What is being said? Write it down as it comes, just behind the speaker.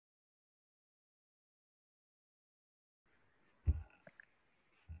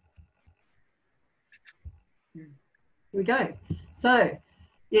Here we go. So,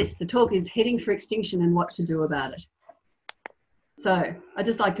 yes, the talk is Heading for Extinction and What to Do About It. So, I'd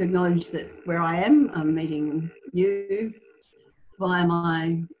just like to acknowledge that where I am, I'm meeting you via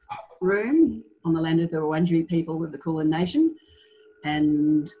my room on the land of the Wurundjeri people of the Kulin Nation,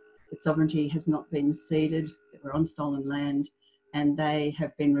 and its sovereignty has not been ceded. We're on stolen land, and they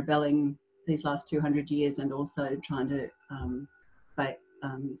have been rebelling these last 200 years and also trying to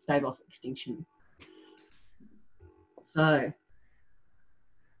stave off extinction. So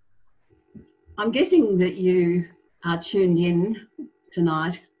I'm guessing that you are tuned in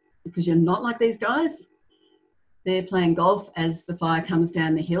tonight because you're not like these guys. They're playing golf as the fire comes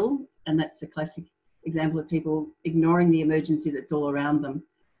down the hill, and that's a classic example of people ignoring the emergency that's all around them.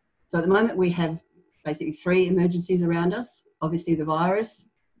 So at the moment we have basically 3 emergencies around us: obviously the virus,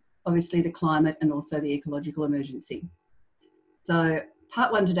 obviously the climate, and also the ecological emergency. So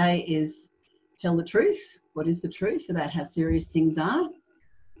part 1 today is tell the truth. What is the truth about how serious things are?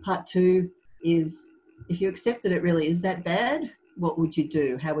 Part 2 is, if you accept that it really is that bad, what would you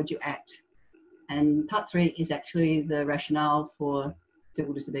do? How would you act? And part 3 is actually the rationale for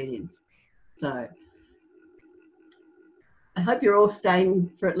civil disobedience. So I hope you're all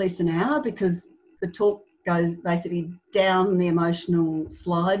staying for at least an hour, because the talk goes basically down the emotional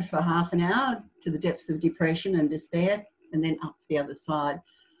slide for half an hour to the depths of depression and despair, and then up to the other side.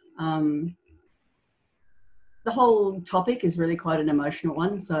 The whole topic is really quite an emotional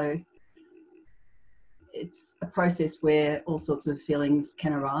one, so it's a process where all sorts of feelings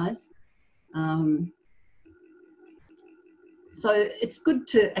can arise. So it's good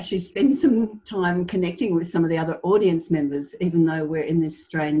to actually spend some time connecting with some of the other audience members, even though we're in this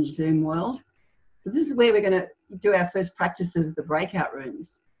strange Zoom world. So this is where we're going to do our first practice of the breakout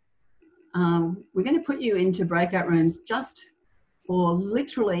rooms. We're going to put you into breakout rooms just for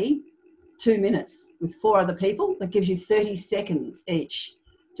literally 2 minutes with 4 other people. That gives you 30 seconds each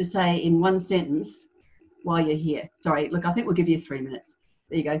to say in one sentence why you're here. Sorry, look, I think we'll give you 3 minutes.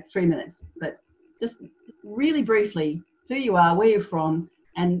 There you go, 3 minutes. But just really briefly, who you are, where you're from,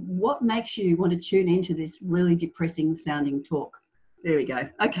 and what makes you want to tune into this really depressing sounding talk. There we go.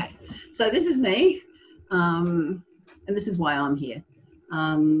 Okay, so this is me, and this is why I'm here.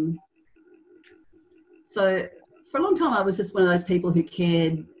 So for a long time, I was just one of those people who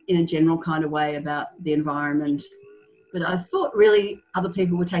cared in a general kind of way about the environment, but I thought really other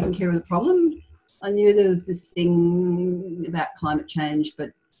people were taking care of the problem. I knew there was this thing about climate change,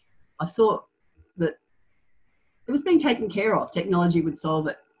 but I thought that it was being taken care of. Technology would solve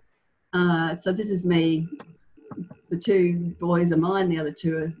it. So this is me. The 2 boys are mine. The other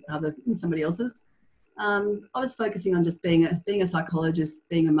 2 are somebody else's. I was focusing on just being a psychologist,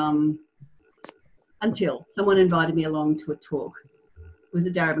 being a mum, until someone invited me along to a talk. It was a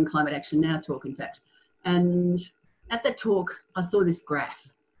Darabin Climate Action Now talk, in fact. And at that talk, I saw this graph.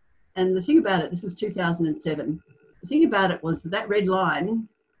 And the thing about it, this was 2007. The thing about it was that red line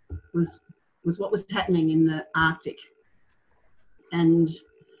was what was happening in the Arctic. And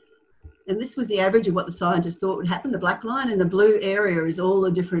this was the average of what the scientists thought would happen. The black line, and the blue area is all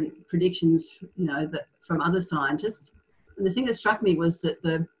the different predictions, you know, that from other scientists. And the thing that struck me was that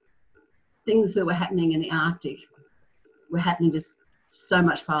the things that were happening in the Arctic were happening just so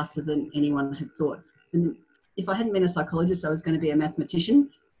much faster than anyone had thought. And if I hadn't been a psychologist, I was going to be a mathematician.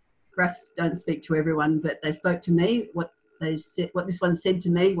 Graphs don't speak to everyone, but they spoke to me. What this one said to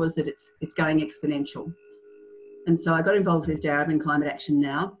me was that it's going exponential. And so I got involved with Darabin Climate Action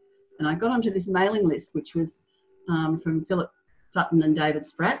Now, and I got onto this mailing list, which was from Philip Sutton and David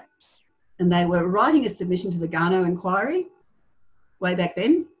Spratt, and they were writing a submission to the Garneau inquiry way back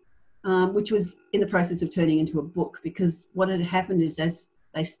then, which was in the process of turning into a book, because what had happened is, as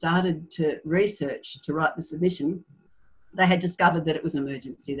they started to research to write the submission, they had discovered that it was an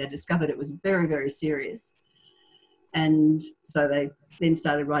emergency. They discovered it was very, very serious. And so they then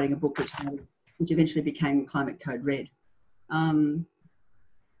started writing a book which eventually became Climate Code Red. And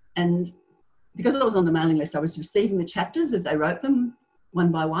because I was on the mailing list, I was receiving the chapters as they wrote them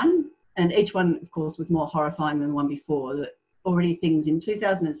one by one. And each one, of course, was more horrifying than the one before. That already things in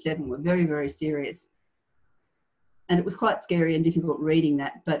 2007 were very, very serious. And it was quite scary and difficult reading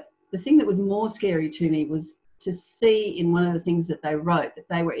that. But the thing that was more scary to me was to see in one of the things that they wrote that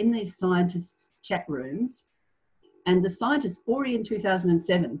they were in these scientists' chat rooms, and the scientists already in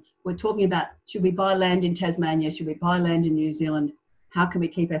 2007 were talking about, should we buy land in Tasmania? Should we buy land in New Zealand? How can we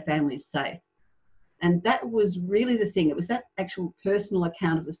keep our families safe? And that was really the thing. It was that actual personal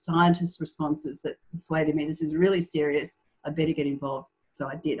account of the scientists' responses that persuaded me, this is really serious. I better get involved. So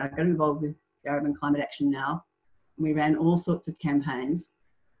I did. I got involved with Darabin Climate Action Now. We ran all sorts of campaigns.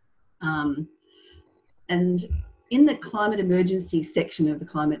 And in the climate emergency section of the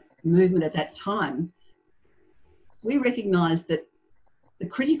climate movement at that time, we recognised that the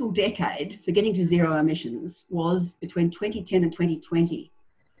critical decade for getting to zero emissions was between 2010 and 2020.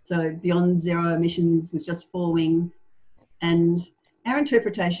 So beyond zero emissions was just forming. And our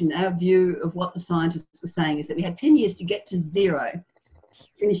interpretation, our view of what the scientists were saying is that we had 10 years to get to zero,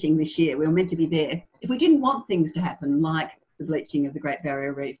 finishing this year. We were meant to be there. If we didn't want things to happen, like the bleaching of the Great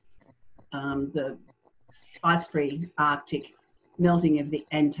Barrier Reef, the ice-free Arctic, melting of the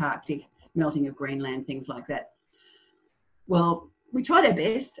Antarctic, melting of Greenland, things like that. Well, we tried our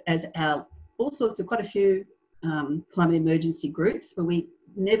best as quite a few climate emergency groups, but we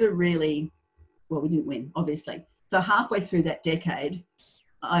never really, we didn't win, obviously. So halfway through that decade,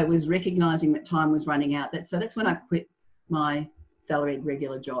 I was recognising that time was running out. So that's when I quit my salaried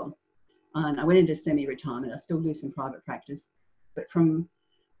regular job. And I went into semi-retirement. I still do some private practice. But from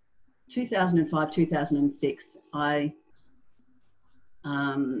 2005, 2006, I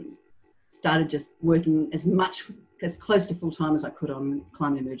started just working as close to full-time as I could on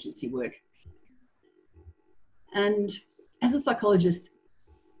climate emergency work. And as a psychologist,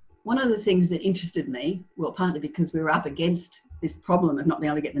 one of the things that interested me, well, partly because we were up against this problem of not being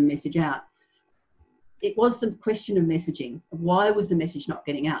able to get the message out, it was the question of messaging. Why was the message not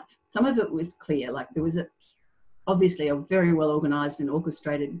getting out? Some of it was clear, like there was obviously a very well organised and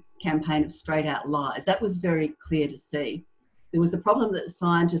orchestrated campaign of straight out lies. That was very clear to see. There was the problem that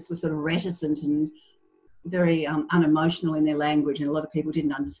scientists were sort of reticent and very unemotional in their language, and a lot of people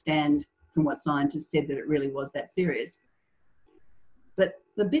didn't understand from what scientists said that it really was that serious. But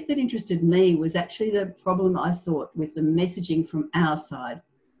the bit that interested me was actually the problem, I thought, with the messaging from our side.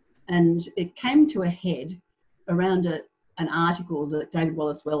 And it came to a head around an article that David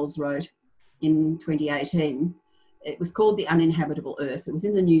Wallace-Wells wrote in 2018. It was called The Uninhabitable Earth. It was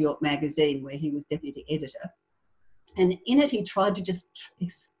in the New York Magazine where he was deputy editor. And in it, he tried to just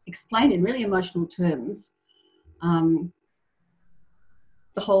explain in really emotional terms the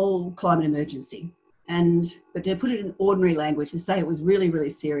whole climate emergency. But to put it in ordinary language, to say it was really, really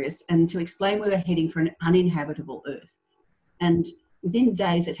serious, and to explain we were heading for an uninhabitable Earth. And within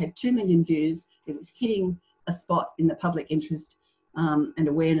days, it had 2 million views. It was hitting a spot in the public interest and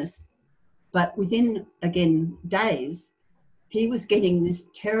awareness. But within, again, days, he was getting this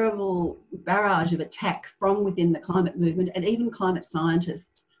terrible barrage of attack from within the climate movement, and even climate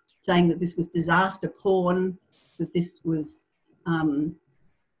scientists saying that this was disaster porn, that this was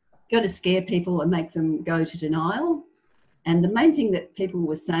going to scare people and make them go to denial. And the main thing that people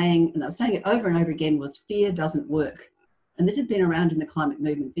were saying, and they were saying it over and over again, was fear doesn't work. And this had been around in the climate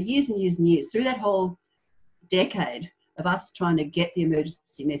movement for years and years and years. Through that whole decade of us trying to get the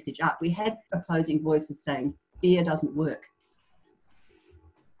emergency message up, we had opposing voices saying fear doesn't work.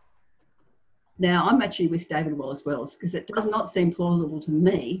 Now, I'm actually with David Wallace-Wells, because it does not seem plausible to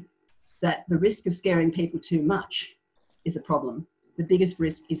me that the risk of scaring people too much is a problem. The biggest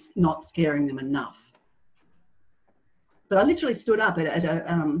risk is not scaring them enough. But I literally stood up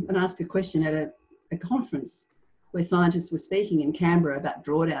and asked a question at a conference where scientists were speaking in Canberra about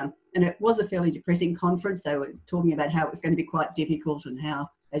drawdown. And it was a fairly depressing conference. They were talking about how it was going to be quite difficult, and how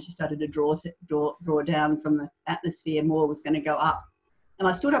as you started to draw down from the atmosphere, more was going to go up. And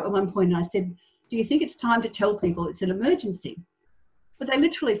I stood up at one point and I said, do you think it's time to tell people it's an emergency? But they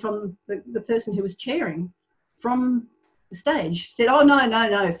literally, from the person who was chairing, from the stage, said, oh,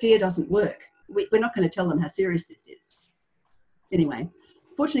 no, fear doesn't work. We're not going to tell them how serious this is. Anyway,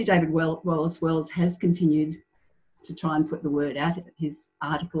 fortunately, David Wallace-Wells has continued to try and put the word out. His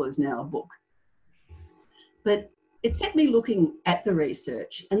article is now a book. But it set me looking at the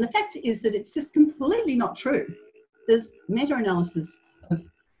research, and the fact is that it's just completely not true. There's meta-analysis of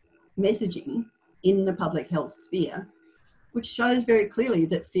messaging in the public health sphere, which shows very clearly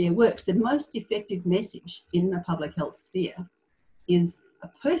that fear works. The most effective message in the public health sphere is a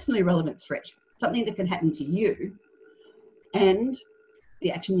personally relevant threat, something that can happen to you, and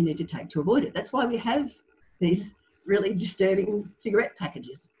the action you need to take to avoid it. That's why we have these really disturbing cigarette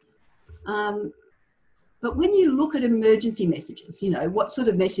packages. But when you look at emergency messages, you know, what sort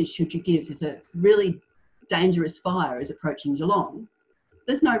of message should you give if a really dangerous fire is approaching Geelong?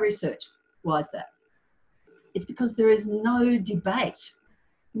 There's no research. Why is that? It's because there is no debate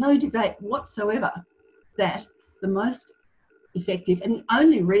whatsoever that the most effective and the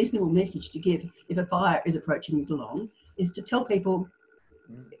only reasonable message to give if a fire is approaching Geelong is to tell people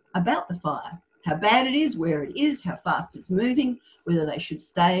about the fire, how bad it is, where it is, how fast it's moving, whether they should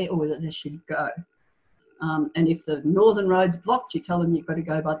stay or whether they should go. And if the northern road's blocked, you tell them you've got to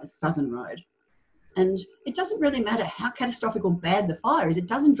go by the southern road. And it doesn't really matter how catastrophic or bad the fire is. It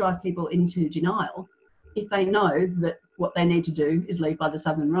doesn't drive people into denial. if they know that what they need to do is leave by the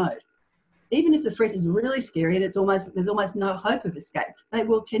southern road. Even if the threat is really scary and there's almost no hope of escape, they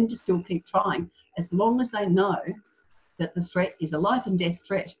will tend to still keep trying as long as they know that the threat is a life and death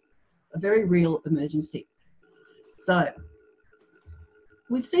threat, a very real emergency. So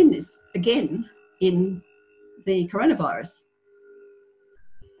we've seen this again in the coronavirus.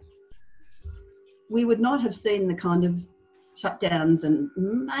 We would not have seen the kind of shutdowns and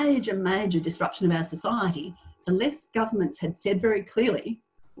major disruption of our society unless governments had said very clearly,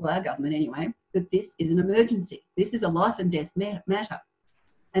 well, our government anyway, that this is an emergency. This is a life and death matter.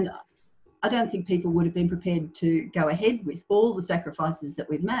 And I don't think people would have been prepared to go ahead with all the sacrifices that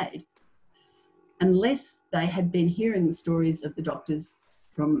we've made unless they had been hearing the stories of the doctors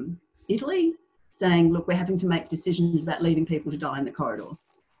from Italy saying, look, we're having to make decisions about leaving people to die in the corridor.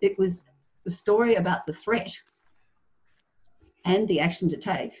 It was the story about the threat and the action to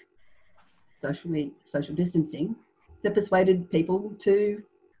take, social distancing, that persuaded people to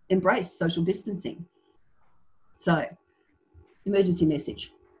embrace social distancing. So, emergency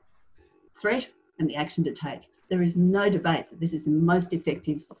message, threat and the action to take. There is no debate that this is the most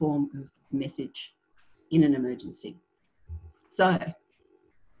effective form of message in an emergency. So,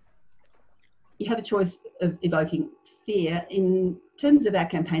 you have a choice of evoking fear. In terms of our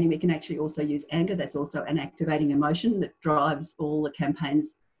campaigning, we can actually also use anger. That's also an activating emotion that drives all the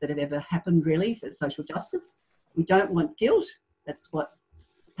campaigns that have ever happened, really, for social justice. We don't want guilt. That's what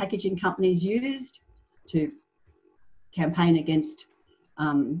packaging companies used to campaign against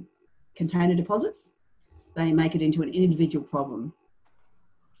container deposits. They make it into an individual problem.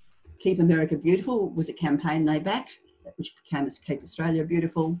 Keep America Beautiful was a campaign they backed, which became Keep Australia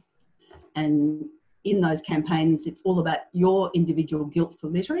Beautiful. And in those campaigns, it's all about your individual guilt for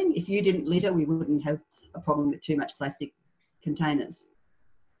littering. If you didn't litter, we wouldn't have a problem with too much plastic containers.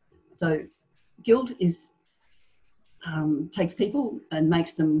 So guilt is takes people and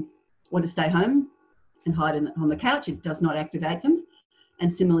makes them want to stay home and hide on the couch. It does not activate them.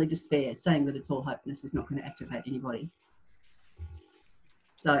 And similarly, despair, saying that it's all hopeless is not going to activate anybody.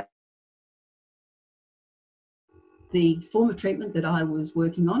 So the form of treatment that I was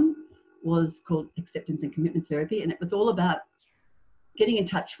working on was called acceptance and commitment therapy, and it was all about getting in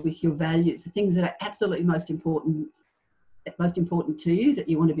touch with your values, the things that are absolutely most important to you, that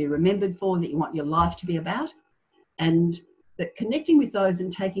you want to be remembered for, that you want your life to be about, and that connecting with those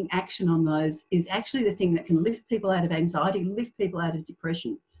and taking action on those is actually the thing that can lift people out of anxiety, lift people out of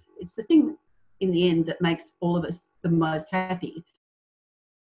depression. It's the thing in the end that makes all of us the most happy.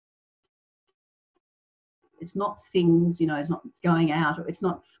 It's not things, it's not going out, or it's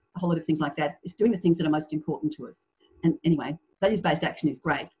not a whole lot of things like that. It's doing the things that are most important to us. And anyway, values-based action is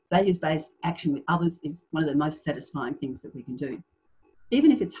great. Values-based action with others is one of the most satisfying things that we can do,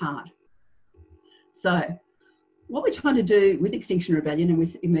 even if it's hard. So what we're trying to do with Extinction Rebellion and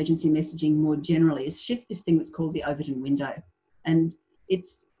with emergency messaging more generally is shift this thing that's called the Overton window. And the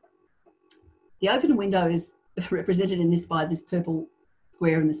Overton window is represented in this by this purple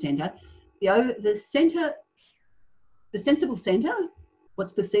square in the centre. The sensible centre,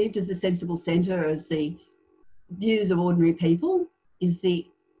 what's perceived as the sensible centre as the views of ordinary people, is the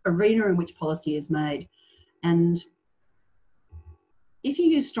arena in which policy is made. And if you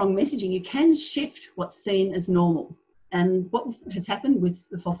use strong messaging, you can shift what's seen as normal. And what has happened with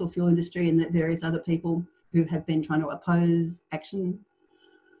the fossil fuel industry and the various other people who have been trying to oppose action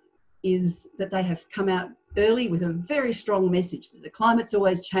is that they have come out early with a very strong message that the climate's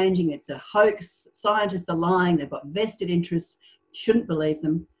always changing, it's a hoax, scientists are lying, they've got vested interests, shouldn't believe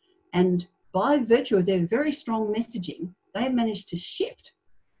them. And by virtue of their very strong messaging, they have managed to shift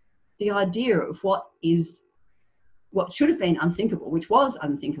the idea of what should have been unthinkable, which was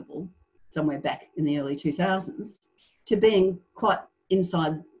unthinkable somewhere back in the early 2000s, to being quite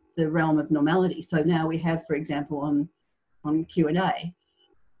inside the realm of normality. So now we have, for example, on Q&A,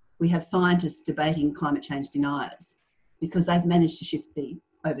 we have scientists debating climate change deniers because they've managed to shift the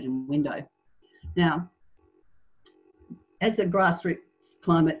Overton window. Now, as a grassroots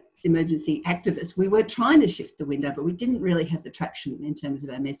climate emergency activist, we were trying to shift the window, but we didn't really have the traction in terms of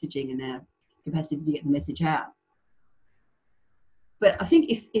our messaging and our capacity to get the message out. But I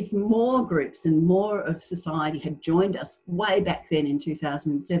think if more groups and more of society had joined us way back then in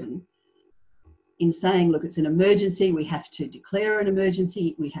 2007 in saying, look, it's an emergency, we have to declare an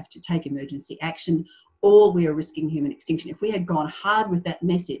emergency, we have to take emergency action, or we are risking human extinction. If we had gone hard with that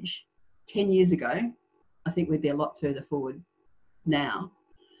message 10 years ago, I think we'd be a lot further forward now.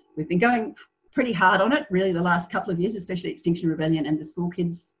 We've been going pretty hard on it, really, the last couple of years, especially Extinction Rebellion and the school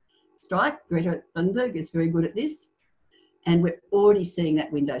kids strike. Greta Thunberg is very good at this. And we're already seeing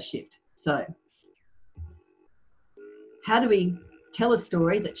that window shift. So how do we tell a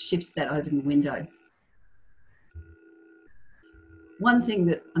story that shifts that open window? One thing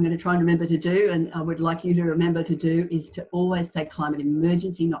that I'm going to try and remember to do, and I would like you to remember to do, is to always say climate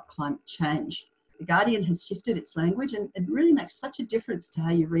emergency, not climate change. The Guardian has shifted its language, and it really makes such a difference to how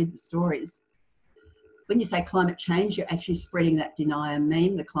you read the stories. When you say climate change, you're actually spreading that denier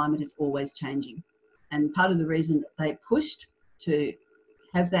meme. The climate is always changing. And part of the reason that they pushed to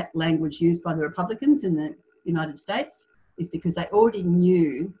have that language used by the Republicans in the United States is because they already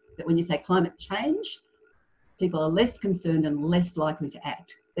knew that when you say climate change, people are less concerned and less likely to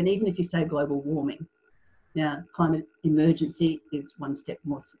act than even if you say global warming. Now, climate emergency is one step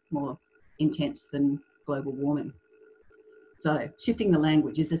more intense than global warming. So shifting the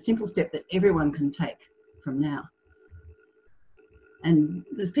language is a simple step that everyone can take from now. And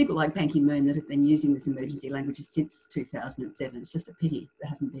there's people like Ban Ki-moon that have been using this emergency language since 2007. It's just a pity there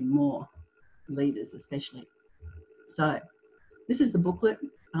haven't been more leaders, especially. So this is the booklet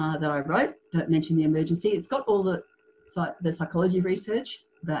that I wrote, Don't Mention the Emergency. It's got all the psychology research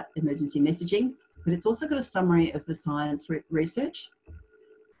about emergency messaging, but it's also got a summary of the science research,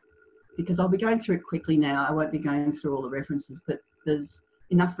 because I'll be going through it quickly now. I won't be going through all the references, but there's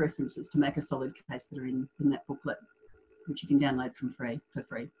enough references to make a solid case that are in that booklet, which you can download for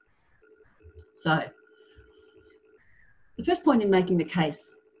free. So the first point in making the case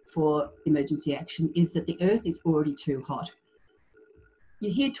for emergency action is that the Earth is already too hot.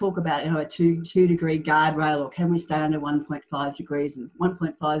 You hear talk about, a 2 degree guardrail, or can we stay under 1.5 degrees? And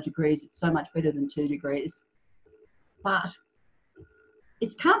 1.5 degrees, it's so much better than 2 degrees. But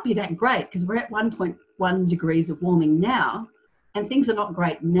it can't be that great, because we're at 1.1 degrees of warming now, and things are not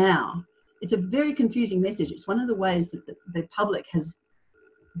great now. It's a very confusing message. It's one of the ways that the public has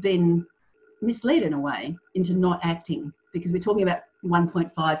been misled in a way into not acting, because we're talking about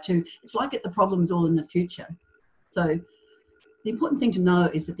 1.52. It's like the problem's all in the future. So the important thing to know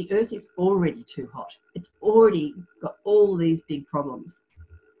is that the Earth is already too hot. It's already got all these big problems.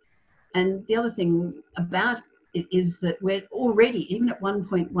 And the other thing about it is that we're already, even at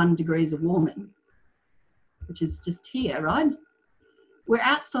 1.1 degrees of warming, which is just here, right? We're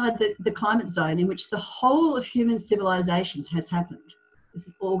outside the climate zone in which the whole of human civilization has happened. This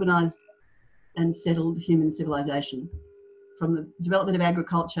is organised and settled human civilization. From the development of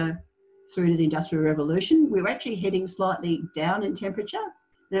agriculture through to the Industrial Revolution, we were actually heading slightly down in temperature.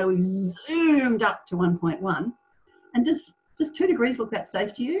 Now we've zoomed up to 1.1. And does 2 degrees look that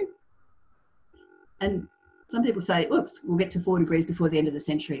safe to you? And some people say, oops, we'll get to 4 degrees before the end of the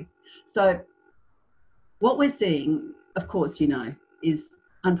century. So what we're seeing, of course, is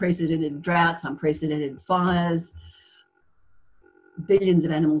unprecedented droughts, unprecedented fires, billions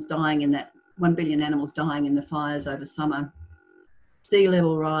of animals dying in that, 1 billion animals dying in the fires over summer, sea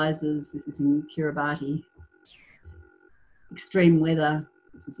level rises, this is in Kiribati, extreme weather,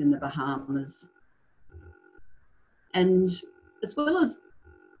 this is in the Bahamas, and as well as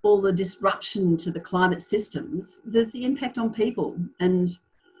all the disruption to the climate systems, there's the impact on people. And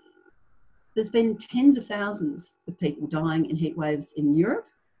there's been tens of thousands of people dying in heat waves in Europe,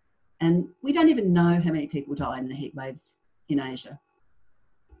 and we don't even know how many people die in the heat waves in Asia.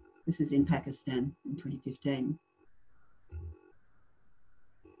 This is in Pakistan in 2015.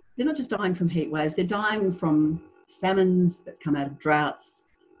 They're not just dying from heat waves, they're dying from famines that come out of droughts,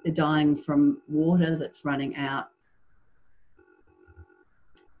 they're dying from water that's running out.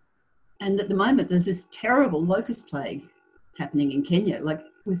 And at the moment, there's this terrible locust plague happening in Kenya. Like,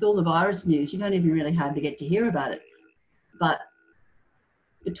 with all the virus news, you don't even really hardly get to hear about it. But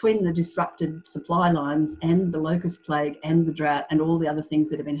between the disrupted supply lines and the locust plague and the drought and all the other things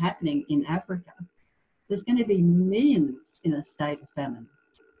that have been happening in Africa, there's going to be millions in a state of famine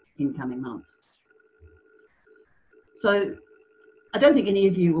in coming months. So I don't think any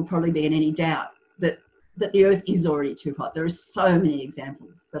of you will probably be in any doubt that the Earth is already too hot. There are so many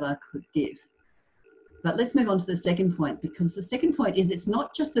examples that I could give. But let's move on to the second point, because the second point is it's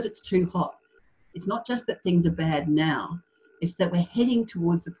not just that it's too hot. It's not just that things are bad now. It's that we're heading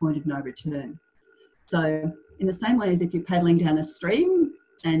towards the point of no return. So in the same way as if you're paddling down a stream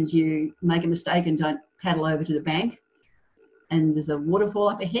and you make a mistake and don't paddle over to the bank and there's a waterfall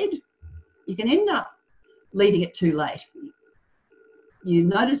up ahead, you can end up leaving it too late. You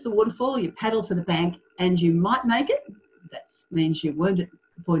notice the waterfall, you paddle for the bank, and you might make it. That means you weren't at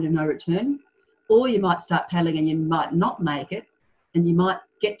the point of no return. Or you might start paddling and you might not make it, and you might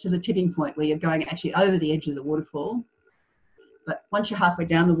get to the tipping point where you're going actually over the edge of the waterfall. But once you're halfway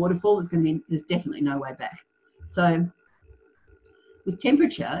down the waterfall, there's definitely no way back. So with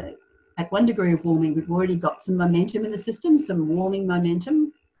temperature, at 1 degree of warming, we've already got some momentum in the system, some warming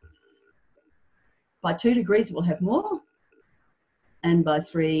momentum. By 2 degrees, we'll have more. and by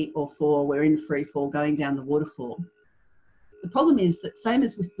 3 or 4 we're in free fall going down the waterfall. The problem is that, same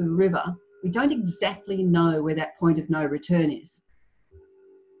as with the river, we don't exactly know where that point of no return is.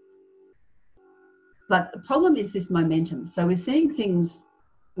 But the problem is this momentum. So we're seeing things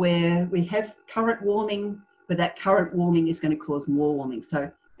where we have current warming, but that current warming is going to cause more warming.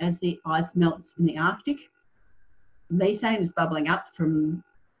 So as the ice melts in the Arctic, methane is bubbling up from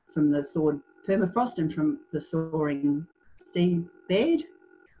the thawed permafrost and from the thawing seabed.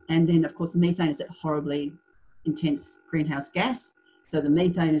 And then, of course, methane is that horribly intense greenhouse gas. So the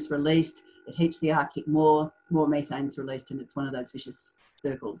methane is released, it heats the Arctic more methane is released, and it's one of those vicious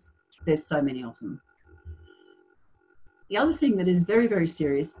circles. There's so many of them. The other thing that is very, very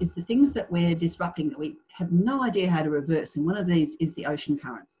serious is the things that we're disrupting that we have no idea how to reverse. And one of these is the ocean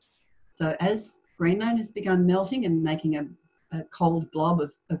currents. So as Greenland has begun melting and making a cold blob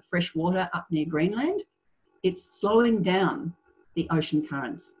of fresh water up near Greenland, it's slowing down the ocean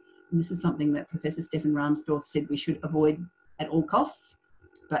currents. And this is something that Professor Stefan Rahmstorff said we should avoid at all costs.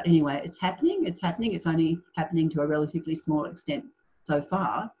 But anyway, it's happening. It's only happening to a relatively small extent so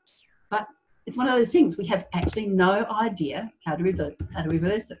far. But it's one of those things, we have actually no idea how to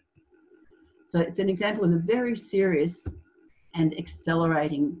reverse it. So it's an example of the very serious and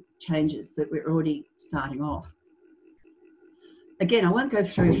accelerating changes that we're already starting off. Again, I won't go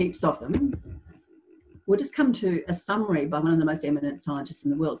through heaps of them. We'll just come to a summary by one of the most eminent scientists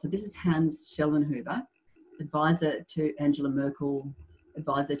in the world. So this is Hans Schellenhuber, advisor to Angela Merkel,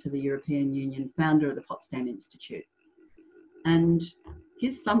 advisor to the European Union, founder of the Potsdam Institute. And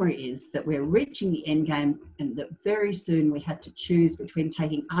his summary is that we're reaching the end game and that very soon we have to choose between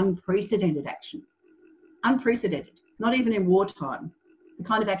taking unprecedented action, unprecedented, not even in wartime, the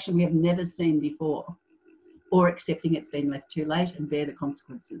kind of action we have never seen before, or accepting it's been left too late and bear the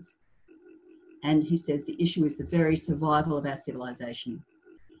consequences. And he says the issue is the very survival of our civilization.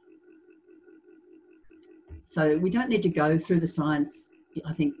 So we don't need to go through the science,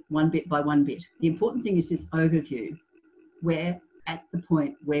 I think, one bit by one bit. The important thing is this overview. We're at the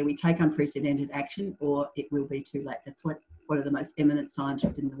point where we take unprecedented action or it will be too late. That's what one of the most eminent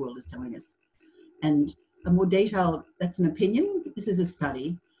scientists in the world is telling us. And a more detailed, that's an opinion, this is a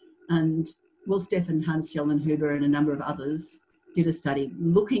study. And Wolsteff and Hans Schellenhuber and a number of others did a study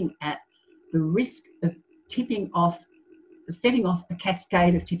looking at the risk of tipping off, of setting off a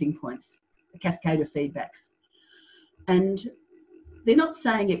cascade of tipping points, a cascade of feedbacks. And they're not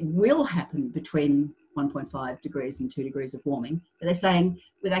saying it will happen between 1.5 degrees and 2 degrees of warming, but they're saying,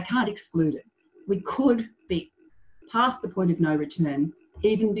 well, they can't exclude it. We could be past the point of no return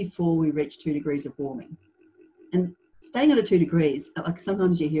even before we reach 2 degrees of warming. And staying under 2 degrees, like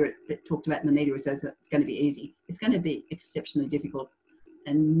sometimes you hear it talked about in the media, so it's going to be easy. It's going to be exceptionally difficult.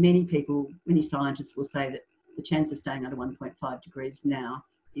 And many people, many scientists will say that the chance of staying under 1.5 degrees now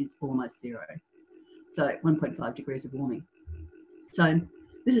is almost zero. So 1.5 degrees of warming. So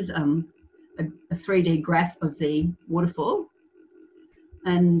this is a 3D graph of the waterfall.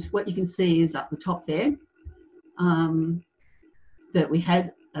 And what you can see is up the top there, that we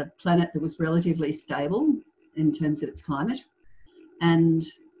had a planet that was relatively stable in terms of its climate. And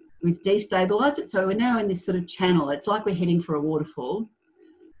we've destabilized it. So we're now in this sort of channel. It's like we're heading for a waterfall.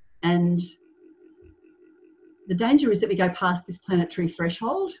 And the danger is that we go past this planetary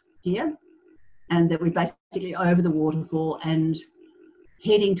threshold here and that we're basically over the waterfall and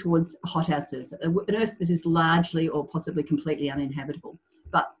heading towards a hothouse surface, an Earth that is largely or possibly completely uninhabitable.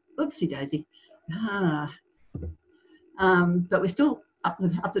 But, oopsie daisy. But we're still up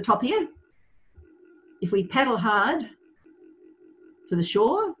the top here. If we paddle hard for the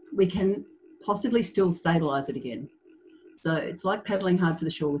shore, we can possibly still stabilise it again. So it's like paddling hard for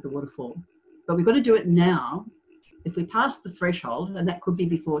the shore with the waterfall. But we've got to do it now. If we pass the threshold, and that could be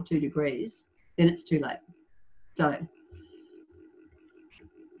before 2 degrees, then it's too late. So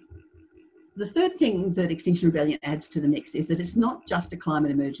the third thing that Extinction Rebellion adds to the mix is that it's not just a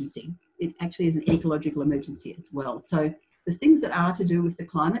climate emergency. It actually is an ecological emergency as well. So there's things that are to do with the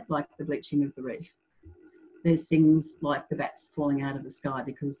climate, like the bleaching of the reef. There's things like the bats falling out of the sky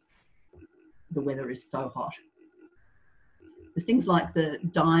because the weather is so hot. There's things like the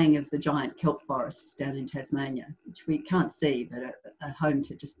dying of the giant kelp forests down in Tasmania, which we can't see, but are home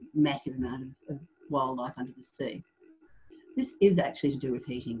to just a massive amount of wildlife under the sea. This is actually to do with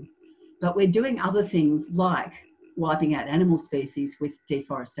heating, but we're doing other things like wiping out animal species with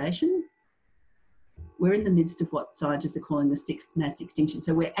deforestation. We're in the midst of what scientists are calling the 6th mass extinction.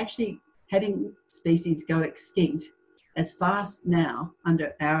 So we're actually having species go extinct as fast now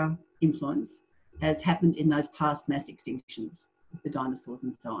under our influence as happened in those past mass extinctions, with the dinosaurs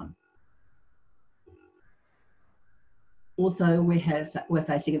and so on. Also, we're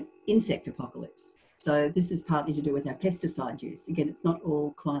facing an insect apocalypse. So this is partly to do with our pesticide use. Again, it's not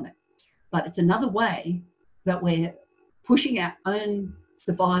all climate, but it's another way that we're pushing our own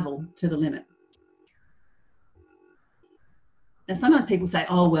survival to the limit. Now, sometimes people say,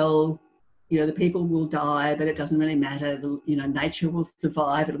 oh, well, you know, the people will die, but it doesn't really matter. You know, nature will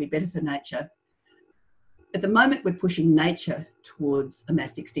survive. It'll be better for nature. At the moment, we're pushing nature towards a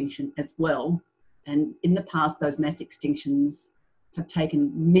mass extinction as well. And in the past, those mass extinctions have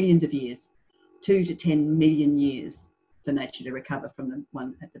taken millions of years, 2 to 10 million years for nature to recover from the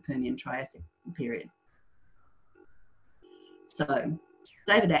one at the Permian-Triassic period. So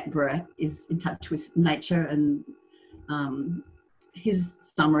David Attenborough is in touch with nature, and his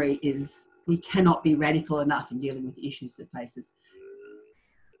summary is, we cannot be radical enough in dealing with the issues it faces.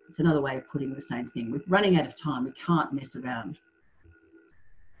 It's another way of putting the same thing. We're running out of time. We can't mess around.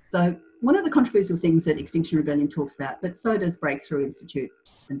 So one of the controversial things that Extinction Rebellion talks about, but so does Breakthrough Institute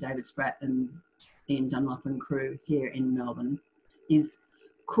and David Spratt and Ian Dunlop and crew here in Melbourne, is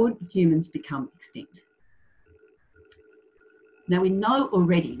could humans become extinct? Now we know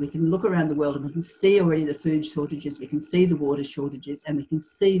already, we can look around the world and we can see already the food shortages, we can see the water shortages, and we can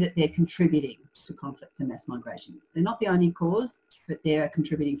see that they're contributing to conflicts and mass migrations. They're not the only cause, but they're a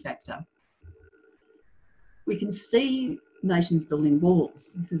contributing factor. We can see nations building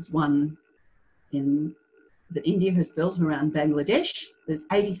walls. This is one that India has built around Bangladesh. There's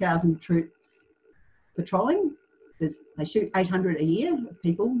 80,000 troops patrolling. They shoot 800 a year of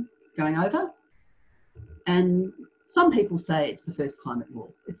people going over. And some people say it's the first climate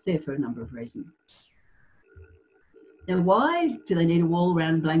wall. It's there for a number of reasons. Now, why do they need a wall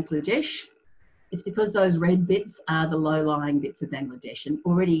around Bangladesh? It's because those red bits are the low-lying bits of Bangladesh, and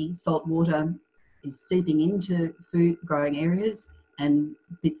already salt water is seeping into food growing areas, and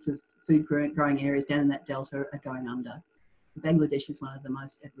bits of food growing areas down in that delta are going under. Bangladesh is one of the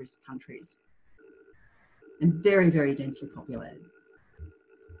most at-risk countries and very, very densely populated.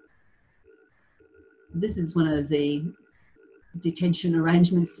 This is one of the detention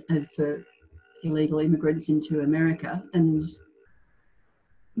arrangements for illegal immigrants into America, and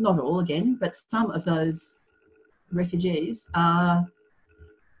not all again, but some of those refugees are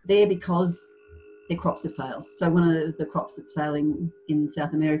there because their crops have failed. So one of the crops that's failing in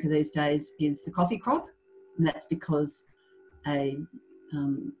South America these days is the coffee crop, and that's because a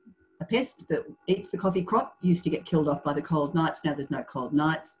pest that eats the coffee crop used to get killed off by the cold nights. Now there's no cold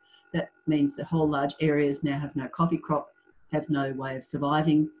nights. That means that whole large areas now have no coffee crop, have no way of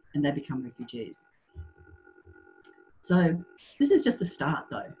surviving, and they become refugees. So this is just the start,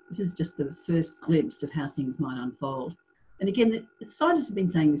 though. This is just the first glimpse of how things might unfold. And again, the scientists have been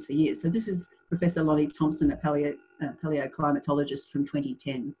saying this for years. So this is Professor Lonnie Thompson, a paleoclimatologist from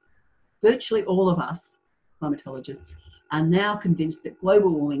 2010. Virtually all of us climatologists are now convinced that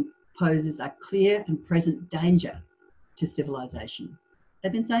global warming poses a clear and present danger to civilization.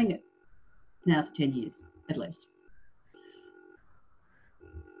 They've been saying it now for 10 years, at least.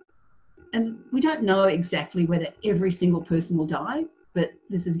 And we don't know exactly whether every single person will die, but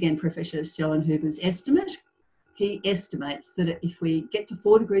this is again Professor Schellenhuber's estimate. He estimates that if we get to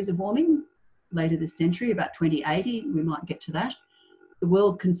 4 degrees of warming later this century, about 2080, we might get to that, the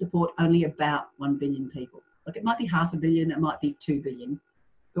world can support only about 1 billion people. Like, it might be 500 million, it might be 2 billion.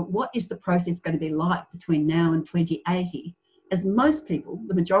 But what is the process going to be like between now and 2080? As most people,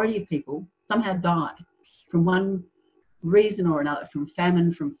 the majority of people, somehow die from one reason or another, from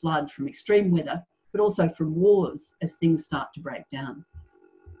famine, from flood, from extreme weather, but also from wars as things start to break down.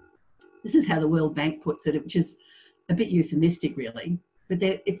 This is how the World Bank puts it, which is a bit euphemistic really, but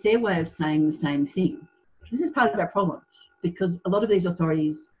it's their way of saying the same thing. This is part of our problem, because a lot of these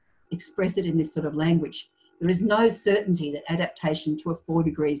authorities express it in this sort of language. There is no certainty that adaptation to a 4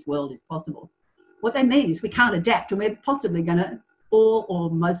 degrees world is possible. What they mean is we can't adapt, and we're possibly going to, all or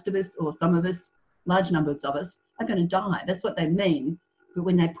most of us or some of us, large numbers of us, are going to die. That's what they mean. But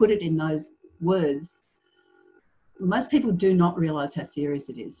when they put it in those words, most people do not realise how serious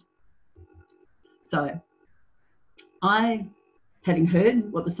it is. So I, having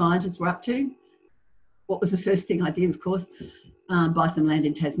heard what the scientists were up to, what was the first thing I did, of course, buy some land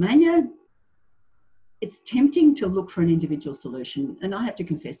in Tasmania. It's tempting to look for an individual solution, and I have to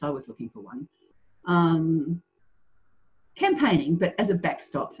confess I was looking for one. Campaigning, but as a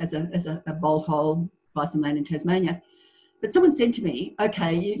backstop, as a bolt hole, buy some land in Tasmania. But someone said to me,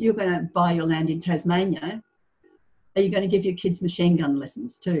 okay, you're going to buy your land in Tasmania. Are you going to give your kids machine gun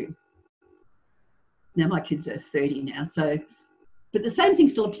lessons too? Now my kids are 30 now, so, but the same thing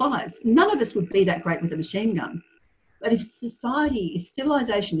still applies. None of us would be that great with a machine gun. But if society, if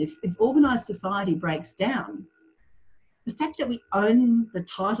civilization, if organised society breaks down, the fact that we own the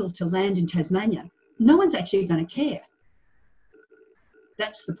title to land in Tasmania, no one's actually going to care.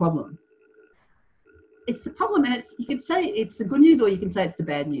 That's the problem. It's the problem, and you can say it's the good news or you can say it's the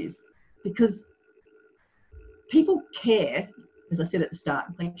bad news, because people care, as I said at the start,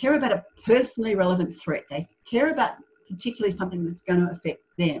 they care about a personally relevant threat. They care about particularly something that's going to affect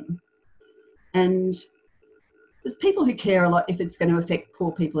them. And there's people who care a lot if it's going to affect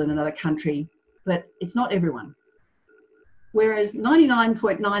poor people in another country, but it's not everyone. Whereas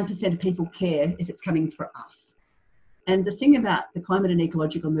 99.9% of people care if it's coming for us. And the thing about the climate and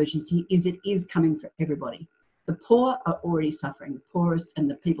ecological emergency is it is coming for everybody. The poor are already suffering. The poorest and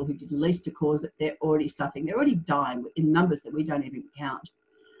the people who did the least to cause it, they're already suffering. They're already dying in numbers that we don't even count.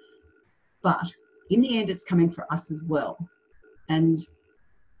 But in the end, it's coming for us as well. And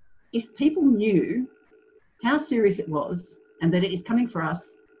if people knew how serious it was and that it is coming for us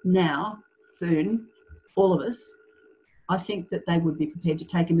now, soon, all of us, I think that they would be prepared to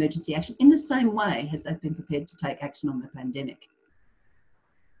take emergency action in the same way as they've been prepared to take action on the pandemic.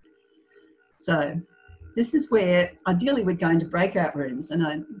 So this is where ideally we'd go into breakout rooms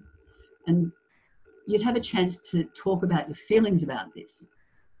and you'd have a chance to talk about your feelings about this.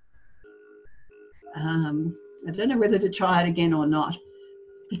 I don't know whether to try it again or not,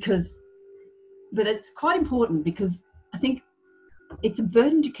 but it's quite important, because I think it's a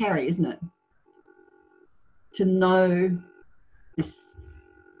burden to carry, isn't it? To know this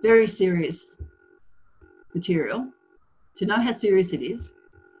very serious material, to know how serious it is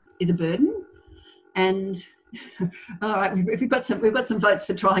a burden. And all right, we've got some votes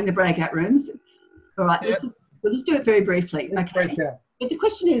for trying the breakout rooms. All right, yeah. We'll just do it very briefly. Okay. But the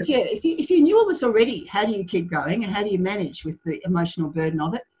question is, yeah, if you knew all this already, how do you keep going and how do you manage with the emotional burden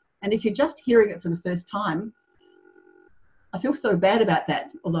of it? And if you're just hearing it for the first time, I feel so bad about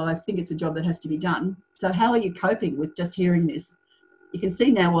that, although I think it's a job that has to be done. So how are you coping with just hearing this? You can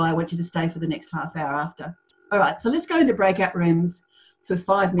see now why I want you to stay for the next half hour after. All right, so let's go into breakout rooms for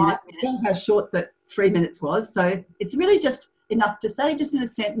 5 minutes. I don't know how short that 3 minutes was, so it's really just enough to say just in a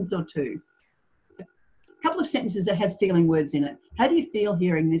sentence or two. A couple of sentences that have feeling words in it. How do you feel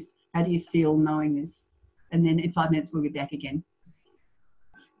hearing this? How do you feel knowing this? And then in 5 minutes, we'll be back again.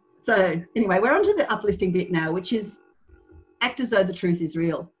 So anyway, we're on to the uplisting bit now, which is act as though the truth is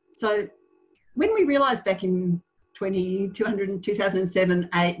real. So when we realised back in 2007,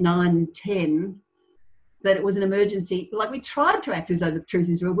 8, 9, 10, that it was an emergency, like we tried to act as though the truth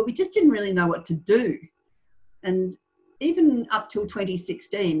is real, but we just didn't really know what to do. And even up till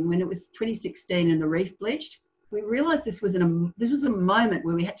 2016, when it was 2016 and the reef bleached, we realised this was a moment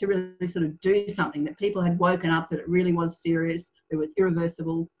where we had to really sort of do something, that people had woken up that it really was serious, it was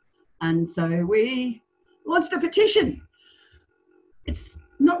irreversible. And so we launched a petition. It's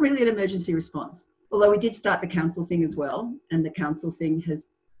not really an emergency response, although we did start the council thing as well, and the council thing has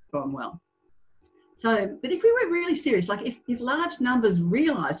gone well. So, but if we were really serious, like if large numbers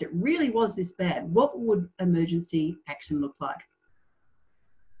realised it really was this bad, what would emergency action look like?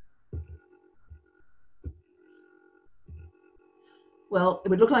 Well, it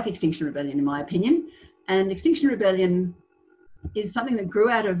would look like Extinction Rebellion, in my opinion. And Extinction Rebellion is something that grew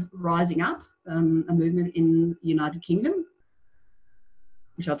out of Rising Up, a movement in the United Kingdom,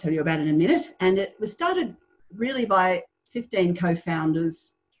 which I'll tell you about in a minute. And it was started really by 15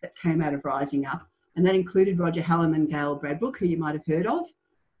 co-founders that came out of Rising Up. And that included Roger Hallam and Gail Bradbrook, who you might have heard of.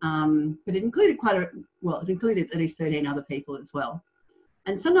 But it included it included at least 13 other people as well.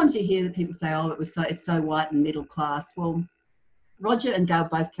 And sometimes you hear that people say, oh, it's so white and middle class. Well, Roger and Gail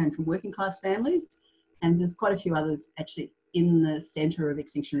both came from working class families, and there's quite a few others actually in the centre of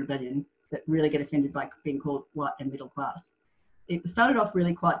Extinction Rebellion that really get offended by being called white and middle class. It started off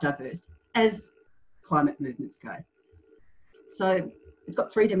really quite diverse, as climate movements go. So it's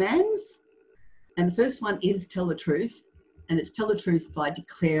got 3 demands, and the first one is tell the truth, and it's tell the truth by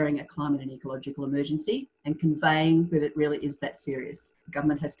declaring a climate and ecological emergency and conveying that it really is that serious. The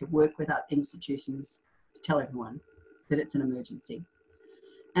government has to work with our institutions to tell everyone that it's an emergency.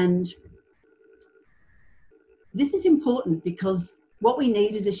 And this is important because what we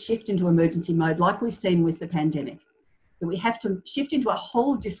need is a shift into emergency mode, like we've seen with the pandemic, that we have to shift into a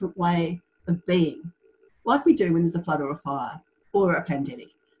whole different way of being, like we do when there's a flood or a fire or a pandemic.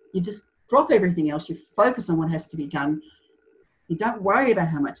 You just drop everything else, you focus on what has to be done. You don't worry about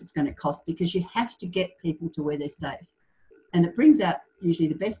how much it's going to cost, because you have to get people to where they're safe. And it brings out usually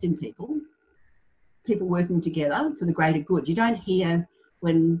the best in people working together for the greater good. You don't hear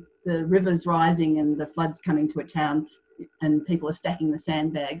when the river's rising and the flood's coming to a town and people are stacking the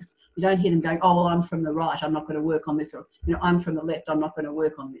sandbags. You don't hear them going, oh, well, I'm from the right, I'm not going to work on this, or, you know, I'm from the left, I'm not going to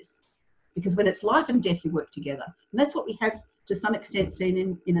work on this. because when it's life and death, you work together. And that's what we have to some extent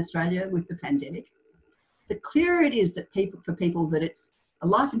seen in Australia with the pandemic. The clearer it is that for people that it's a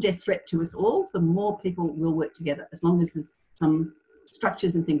life and death threat to us all, the more people will work together, as long as there's some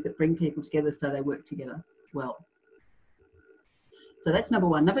structures and things that bring people together so they work together well. So that's number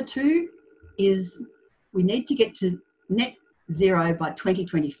one. Number two is we need to get to net zero by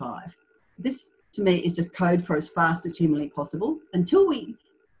 2025. This, to me, is just code for as fast as humanly possible. Until we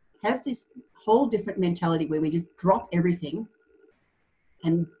have this whole different mentality where we just drop everything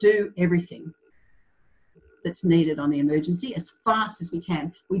and do everything that's needed on the emergency as fast as we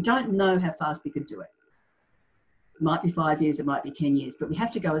can. We don't know how fast we could do it. It might be 5 years, it might be 10 years, but we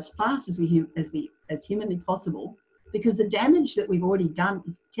have to go as fast as humanly possible, because the damage that we've already done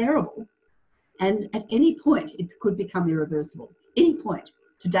is terrible. And at any point, it could become irreversible. Any point.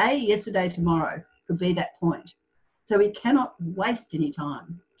 Today, yesterday, tomorrow could be that point. So we cannot waste any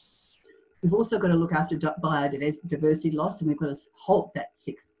time. We've also got to look after biodiversity loss, and we've got to halt that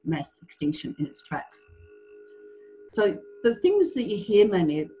mass extinction in its tracks. So the things that you hear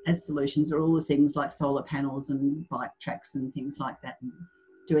mainly as solutions are all the things like solar panels and bike tracks and things like that, and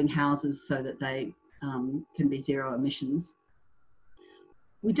doing houses so that they can be zero emissions.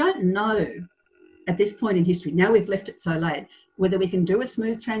 We don't know at this point in history, now we've left it so late, whether we can do a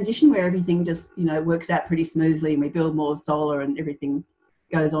smooth transition where everything just, works out pretty smoothly and we build more solar and everything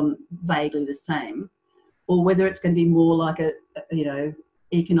goes on vaguely the same, or whether it's going to be more like a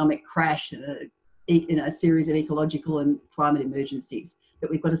economic crash and a series of ecological and climate emergencies that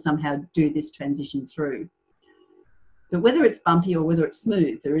we've got to somehow do this transition through. But whether it's bumpy or whether it's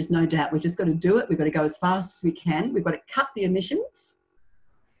smooth, there is no doubt we've just got to do it. We've got to go as fast as we can. We've got to cut the emissions,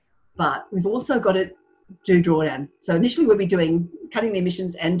 but we've also got to do drawdown. So initially we'll be cutting the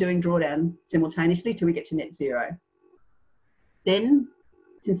emissions and doing drawdown simultaneously till we get to net zero. Then,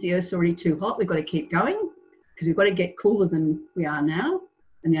 since the Earth's already too hot, we've got to keep going, because we've got to get cooler than we are now.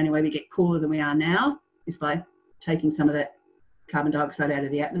 And the only way we get cooler than we are now is by taking some of that carbon dioxide out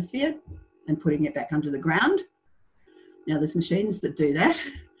of the atmosphere and putting it back under the ground. Now, there's machines that do that.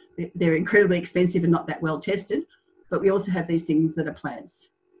 They're incredibly expensive and not that well tested, but we also have these things that are plants.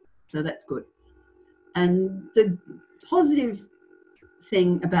 So that's good. And the positive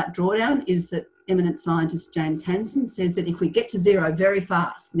thing about drawdown is that eminent scientist James Hansen says that if we get to zero very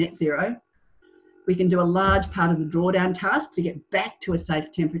fast, net zero, we can do a large part of the drawdown task to get back to a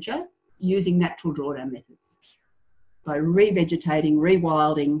safe temperature using natural drawdown methods. By revegetating,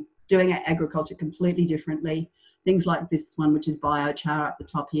 rewilding, doing our agriculture completely differently, things like this one, which is biochar up the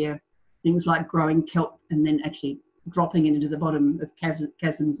top here, things like growing kelp and then actually dropping it into the bottom of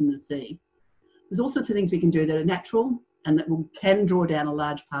chasms in the sea. There's all sorts of things we can do that are natural and that can draw down a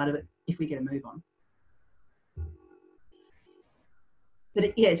large part of it if we get a move on.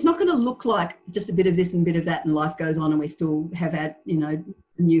 But it's not going to look like just a bit of this and a bit of that and life goes on and we still have a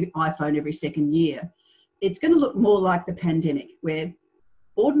new iPhone every second year. It's going to look more like the pandemic, where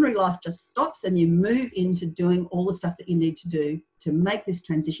ordinary life just stops and you move into doing all the stuff that you need to do to make this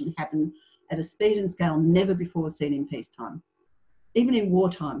transition happen at a speed and scale never before seen in peacetime. Even in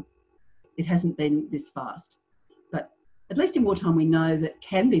wartime, it hasn't been this fast. But at least in wartime, we know that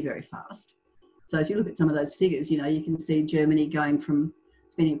can be very fast. So if you look at some of those figures, you can see Germany going from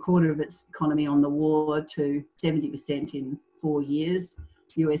spending a quarter of its economy on the war to 70% in 4 years,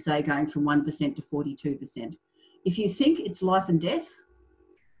 USA going from 1% to 42%. If you think it's life and death,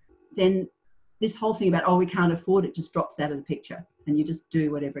 then this whole thing about, we can't afford it, just drops out of the picture and you just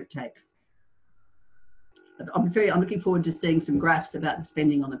do whatever it takes. I'm looking forward to seeing some graphs about the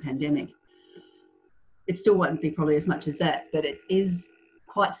spending on the pandemic. It still won't be probably as much as that, but it is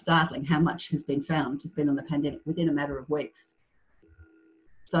quite startling how much has been found to spend on the pandemic within a matter of weeks.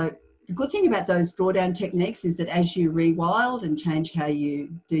 So the good thing about those drawdown techniques is that as you rewild and change how you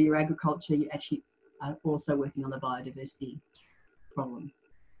do your agriculture, you actually are also working on the biodiversity problem.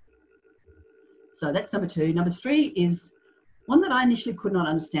 So that's number two. Number three is one that I initially could not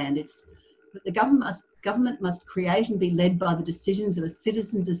understand. It's that the government must create and be led by the decisions of a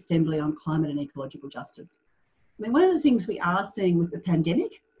citizens' assembly on climate and ecological justice. I mean, one of the things we are seeing with the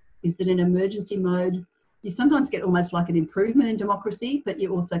pandemic is that in emergency mode, you sometimes get almost like an improvement in democracy, but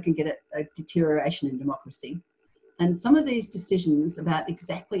you also can get a deterioration in democracy. And some of these decisions about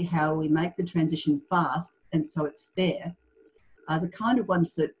exactly how we make the transition fast and so it's fair are the kind of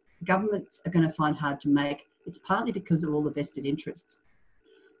ones that governments are going to find hard to make. It's partly because of all the vested interests.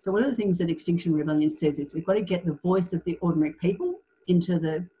 So one of the things that Extinction Rebellion says is we've got to get the voice of the ordinary people into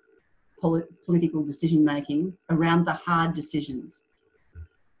the political decision making around the hard decisions.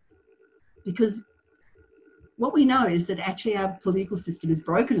 Because what we know is that actually our political system is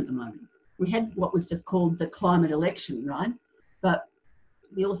broken at the moment. we had what was just called the climate election, right? But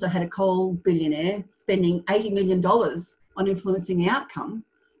we also had a coal billionaire spending $80 million on influencing the outcome.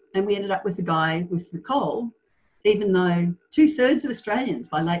 And we ended up with the guy with the coal, even though 2/3 of Australians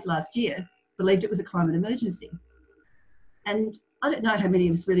by late last year believed it was a climate emergency. And I don't know how many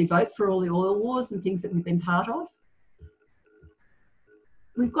of us really vote for all the oil wars and things that we've been part of.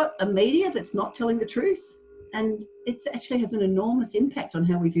 We've got a media that's not telling the truth, and it actually has an enormous impact on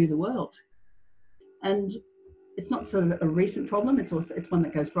how we view the world. And it's not sort of a recent problem, it's one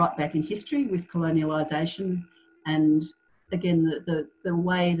that goes right back in history with colonialisation and, again, the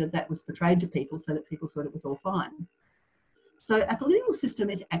way that was portrayed to people so that people thought it was all fine. So our political system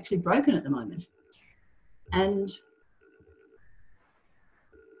is actually broken at the moment. And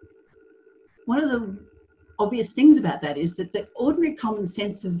one of the obvious things about that is that the ordinary common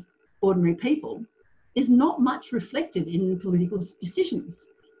sense of ordinary people is not much reflected in political decisions.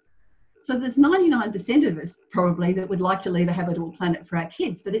 So there's 99% of us probably that would like to leave a habitable planet for our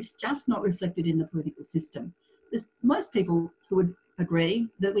kids, but it's just not reflected in the political system. There's most people who would agree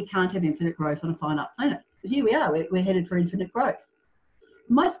that we can't have infinite growth on a finite planet. But here we are, we're headed for infinite growth.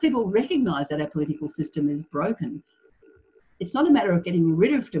 Most people recognise that our political system is broken. It's not a matter of getting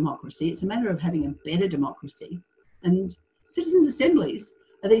rid of democracy, it's a matter of having a better democracy. And citizens' assemblies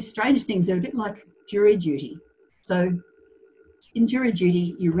are these strange things. They're a bit like jury duty. So in jury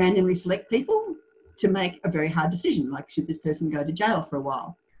duty, you randomly select people to make a very hard decision, like should this person go to jail for a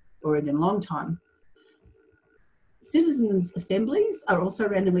while or in a long time. Citizens' assemblies are also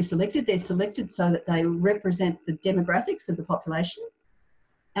randomly selected. They're selected so that they represent the demographics of the population,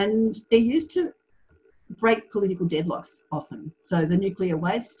 and they're used to break political deadlocks often. So the nuclear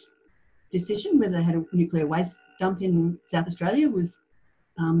waste decision, whether they had a nuclear waste dump in South Australia, was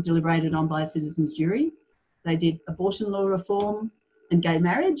deliberated on by a citizens' jury. They did abortion law reform and gay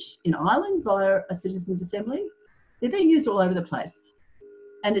marriage in Ireland via a citizens' assembly. They're being used all over the place.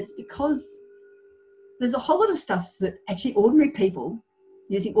 And it's because there's a whole lot of stuff that actually ordinary people,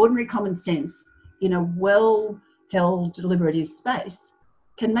 using ordinary common sense in a well-held deliberative space,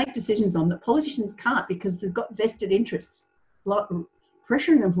 can make decisions on that politicians can't, because they've got vested interests,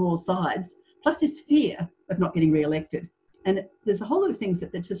 pressuring them from all sides, plus this fear of not getting re-elected. And there's a whole lot of things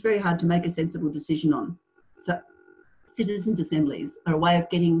that it's just very hard to make a sensible decision on. So citizens' assemblies are a way of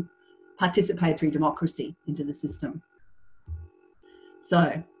getting participatory democracy into the system.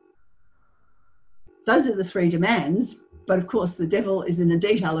 So those are the three demands, but of course the devil is in the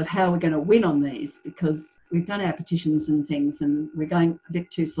detail of how we're going to win on these, because we've done our petitions and things and we're going a bit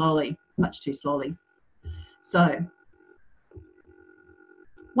too slowly, much too slowly. So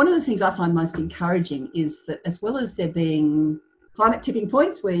one of the things I find most encouraging is that, as well as there being climate tipping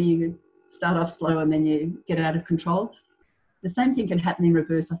points where you start off slow and then you get out of control, the same thing can happen in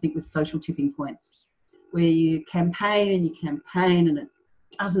reverse, I think, with social tipping points, where you campaign and it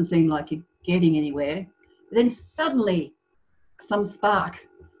doesn't seem like you're getting anywhere. But then suddenly some spark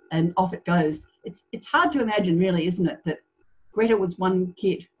and off it goes. It's hard to imagine, really, isn't it, that Greta was one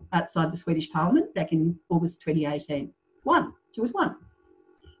kid outside the Swedish Parliament back in August 2018. She was one.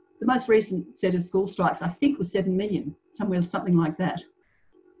 The most recent set of school strikes, I think, was 7 million, something like that.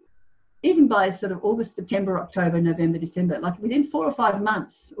 Even by sort of August, September, October, November, December, like within 4 or 5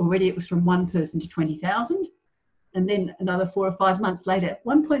 months already, it was from one person to 20,000. And then another 4 or 5 months later,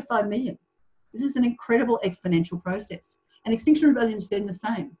 1.5 million. This is an incredible exponential process. And Extinction Rebellion has been the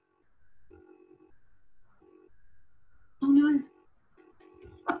same. Oh no.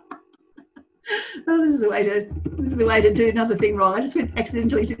 Oh, this is the way to do another thing wrong. I just went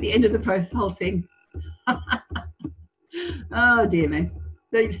accidentally to the end of the whole thing. Oh dear me.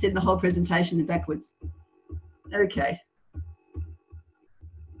 Now you've sent the whole presentation backwards. Okay.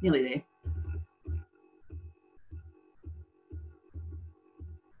 Nearly there.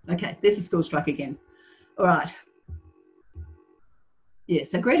 Okay, there's the school strike again. All right. Yeah,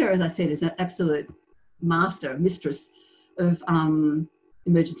 so Greta, as I said, is an absolute mistress of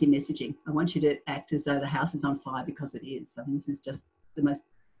emergency messaging. I want you to act as though the house is on fire, because it is. I mean, this is just the most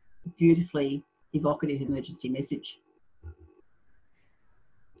beautifully evocative emergency message.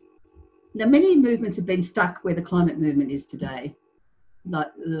 Now, many movements have been stuck where the climate movement is today,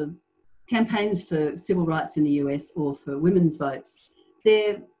 like the campaigns for civil rights in the US or for women's votes.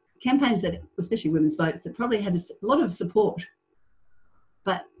 They're campaigns that, especially women's votes, that probably had a lot of support,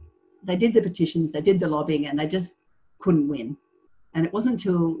 but they did the petitions, they did the lobbying, and they just couldn't win. And it wasn't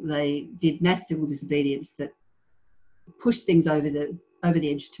until they did mass civil disobedience that pushed things over the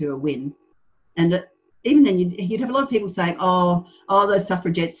edge to a win. And even then, you'd have a lot of people saying, oh, those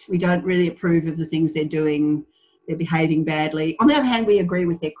suffragettes, we don't really approve of the things they're doing, they're behaving badly. On the other hand, we agree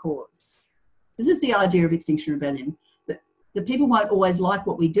with their cause. This is the idea of Extinction Rebellion, that the people won't always like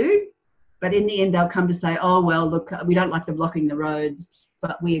what we do, but in the end they'll come to say, oh, well, look, we don't like them blocking the roads,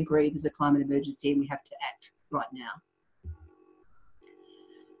 but we agree there's a climate emergency and we have to act right now.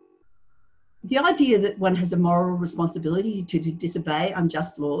 The idea that one has a moral responsibility to disobey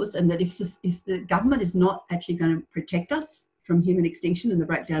unjust laws, and that if the government is not actually going to protect us from human extinction and the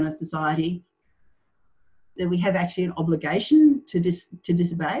breakdown of society, then we have actually an obligation to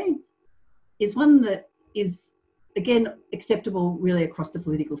disobey, is one that is, again, acceptable really across the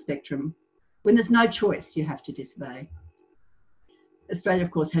political spectrum. When there's no choice, you have to disobey. Australia, of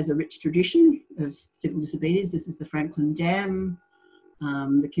course, has a rich tradition of civil disobedience. This is the Franklin Dam,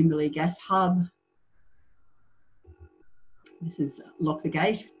 the Kimberley Gas Hub. This is Lock the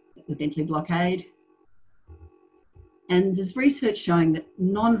Gate, the Bentley blockade. And there's research showing that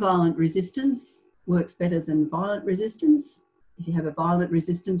non-violent resistance works better than violent resistance. If you have a violent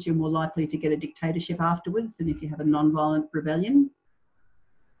resistance, you're more likely to get a dictatorship afterwards than if you have a non-violent rebellion.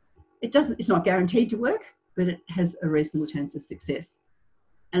 It's not guaranteed to work, but it has a reasonable chance of success.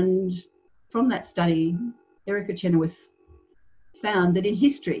 And from that study, Erica Chenoweth found that in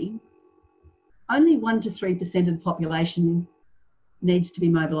history, only 1 to 3% of the population needs to be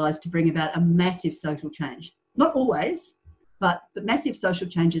mobilised to bring about a massive social change. Not always, but massive social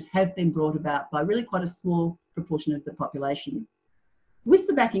changes have been brought about by really quite a small proportion of the population, with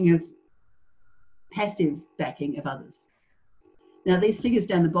the backing of, passive backing of others. Now, these figures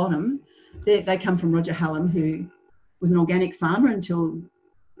down the bottom, they come from Roger Hallam, who was an organic farmer until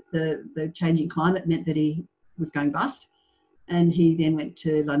the changing climate meant that he was going bust. And he then went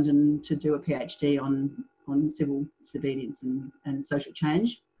to London to do a PhD on civil disobedience and social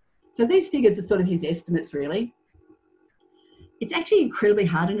change. So these figures are sort of his estimates, really. It's actually incredibly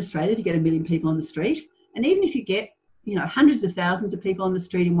hard in Australia to get 1 million people on the street. And even if you get, hundreds of thousands of people on the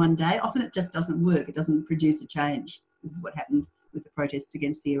street in one day, often it just doesn't work. It doesn't produce a change. This is what happened with the protests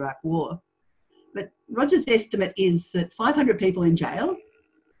against the Iraq War. But Roger's estimate is that 500 people in jail,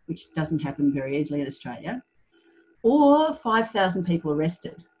 which doesn't happen very easily in Australia, or 5,000 people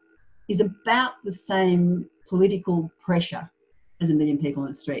arrested, is about the same political pressure as 1 million people on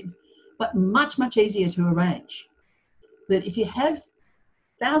the street, but much, much easier to arrange. That if you have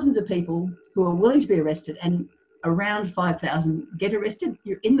thousands of people who are willing to be arrested and around 5,000 get arrested,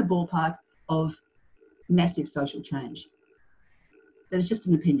 you're in the ballpark of massive social change. But it's just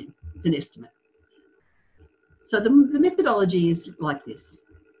an opinion, it's an estimate. So the methodology is like this.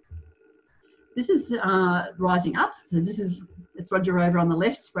 This is rising up. So it's Roger over on the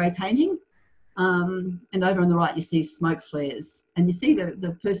left, spray painting. And over on the right, you see smoke flares. And you see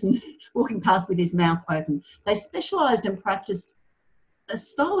the person walking past with his mouth open. They specialised and practised a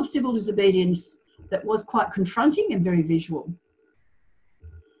style of civil disobedience that was quite confronting and very visual.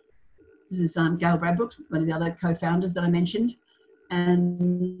 This is Gail Bradbrook, one of the other co-founders that I mentioned.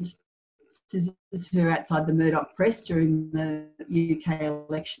 And this is her outside the Murdoch press during the UK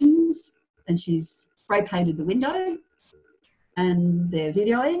elections. And she's spray painted the window and they're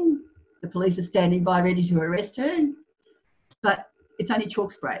videoing. The police are standing by ready to arrest her, but it's only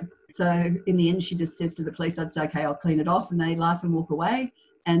chalk spray. So in the end, she just says to the police, I'd say, okay, I'll clean it off. And they laugh and walk away.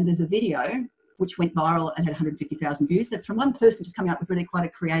 And there's a video which went viral and had 150,000 views. That's from one person just coming up with really quite a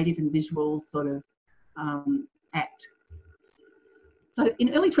creative and visual sort of act. So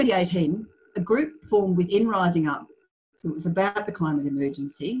in early 2018, a group formed within Rising Up. It was about the climate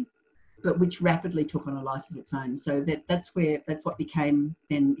emergency, but which rapidly took on a life of its own. So that's what became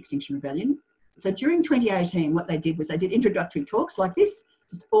then Extinction Rebellion. So during 2018, what they did was they did introductory talks like this,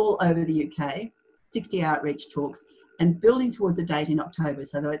 just all over the UK, 60 outreach talks, and building towards a date in October.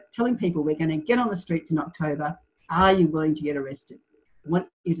 So they were telling people, we're going to get on the streets in October. Are you willing to get arrested? I want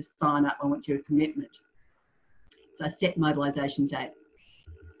you to sign up. I want your commitment. So a set mobilisation date.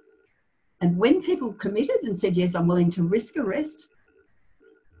 And when people committed and said, yes, I'm willing to risk arrest,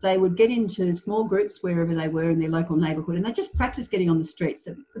 they would get into small groups wherever they were in their local neighbourhood, and they just practice getting on the streets.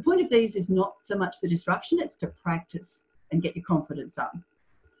 The point of these is not so much the disruption, it's to practice and get your confidence up.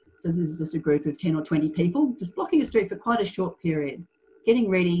 So this is just a group of 10 or 20 people just blocking a street for quite a short period, getting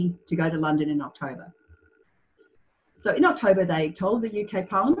ready to go to London in October. So in October, they told the UK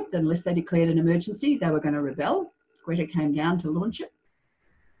Parliament that unless they declared an emergency, they were going to rebel. Greta came down to launch it.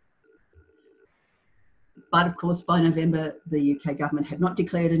 But of course, by November, the UK government had not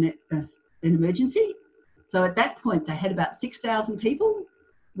declared an emergency. So at that point, they had about 6,000 people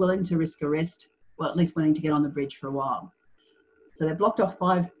willing to risk arrest, well, at least willing to get on the bridge for a while. So they blocked off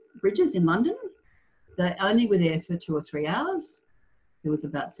 5 bridges in London. They only were there for 2 or 3 hours. There was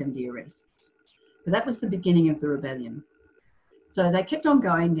about 70 arrests. But that was the beginning of the rebellion. So they kept on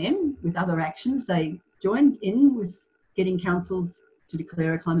going then with other actions. They joined in with getting councils to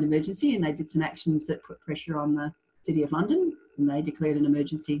declare a climate emergency, and they did some actions that put pressure on the City of London, and they declared an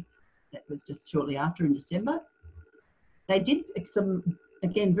emergency that was just shortly after in December. They did some,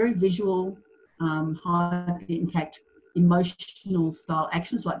 again, very visual, high impact, emotional style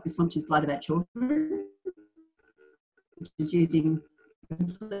actions like this one, which is Blood of Our Children, which is using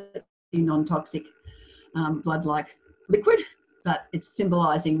completely non-toxic blood-like liquid, but it's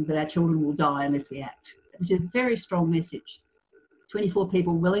symbolising that our children will die unless we act, which is a very strong message. 24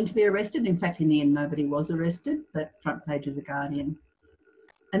 people willing to be arrested. In fact, in the end, nobody was arrested, but front page of The Guardian.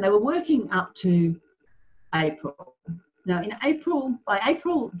 And they were working up to April. Now, by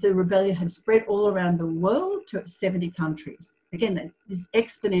April, the rebellion had spread all around the world to 70 countries. Again, this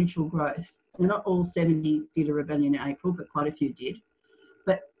exponential growth. Well, not all 70 did a rebellion in April, but quite a few did.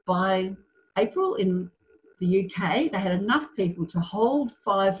 But by April in the UK, they had enough people to hold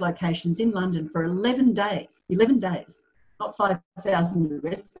 5 locations in London for 11 days. 11 days. Not 5,000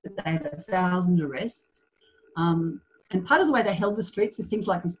 arrests, but they had 1,000 arrests. And part of the way they held the streets was things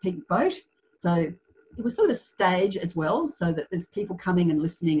like this pink boat. So it was sort of stage as well, so that there's people coming and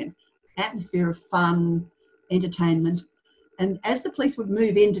listening, and atmosphere of fun, entertainment. And as the police would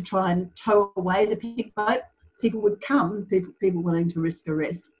move in to try and tow away the pink boat, people would come, people willing to risk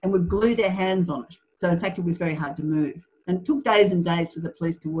arrest, and would glue their hands on it. So in fact, it was very hard to move. And it took days and days for the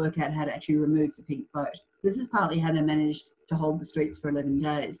police to work out how to actually remove the pink boat. This is partly how they managed to hold the streets for 11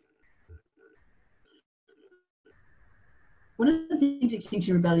 days. One of the things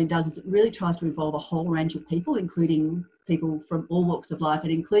Extinction Rebellion does is it really tries to involve a whole range of people, including people from all walks of life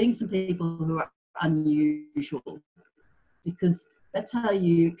and including some people who are unusual, because that's how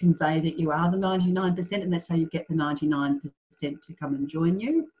you convey that you are the 99%, and that's how you get the 99% to come and join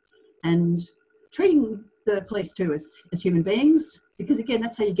you. And treating the police too as human beings, because again,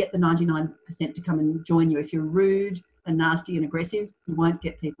 that's how you get the 99% to come and join you. If you're rude and nasty and aggressive, you won't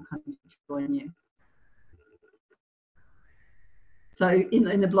get people coming to join you. So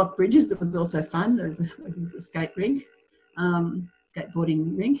in the block bridges, it was also fun. There was a skate rink,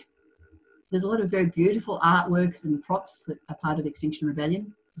 skateboarding rink. There's a lot of very beautiful artwork and props that are part of Extinction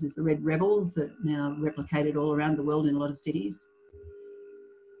Rebellion. There's the Red Rebels that now replicated all around the world in a lot of cities.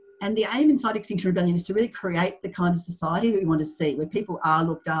 And the aim inside Extinction Rebellion is to really create the kind of society that we want to see, where people are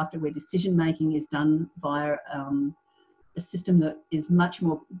looked after, where decision making is done via a system that is much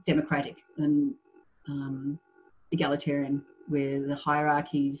more democratic and egalitarian, where the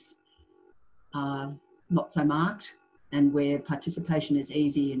hierarchies are not so marked and where participation is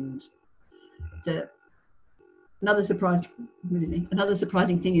easy. And another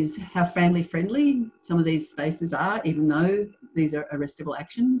surprising thing is how family friendly some of these spaces are, even though these are arrestable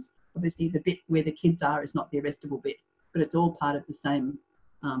actions. Obviously, the bit where the kids are is not the arrestable bit, but it's all part of the same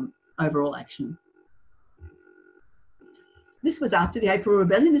overall action. This was after the April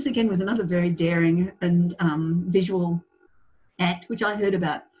Rebellion. This again was another very daring and visual act, which I heard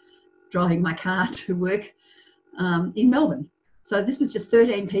about driving my car to work in Melbourne. So this was just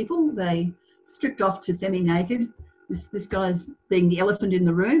 13 people. They stripped off to semi-naked. This guy's being the elephant in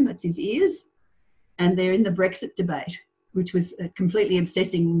the room, that's his ears. And they're in the Brexit debate, which was completely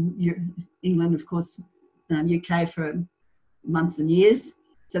obsessing England, of course, UK for months and years.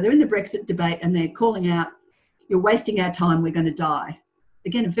 So they're in the Brexit debate and they're calling out, "You're wasting our time, we're going to die."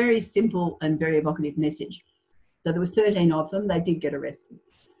 Again, a very simple and very evocative message. So there was 13 of them. They did get arrested.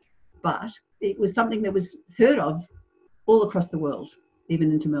 But it was something that was heard of all across the world,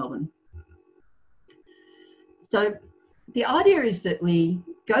 even into Melbourne. So the idea is that we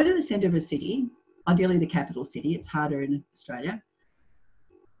go to the centre of a city, ideally the capital city, it's harder in Australia,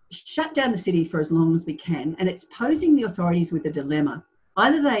 shut down the city for as long as we can, and it's posing the authorities with a dilemma.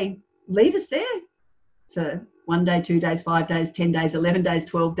 Either they leave us there for 1 day, 2 days, 5 days, 10 days, 11 days,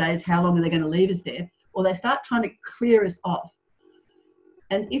 12 days, how long are they going to leave us there? Or they start trying to clear us off.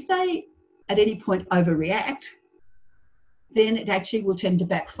 And if they at any point overreact, then it actually will tend to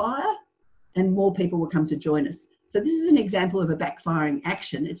backfire and more people will come to join us. So this is an example of a backfiring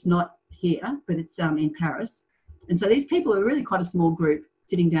action. It's not here, but it's in Paris. And so these people are really quite a small group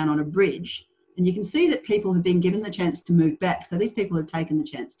sitting down on a bridge. And you can see that people have been given the chance to move back. So these people have taken the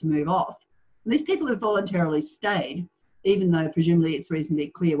chance to move off. And these people have voluntarily stayed, even though presumably it's reasonably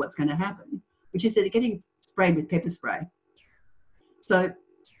clear what's going to happen, which is that they're getting sprayed with pepper spray. So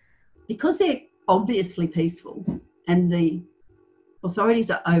because they're obviously peaceful and the authorities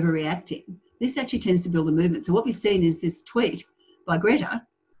are overreacting, this actually tends to build a movement. So what we've seen is this tweet by Greta,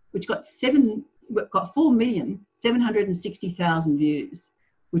 which got 4,760,000 views,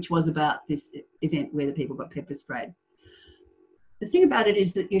 which was about this event where the people got pepper sprayed. the thing about it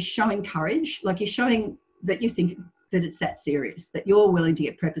is that you're showing courage, like you're showing that you think that it's that serious, that you're willing to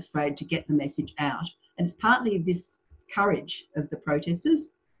get pepper sprayed to get the message out. And it's partly this courage of the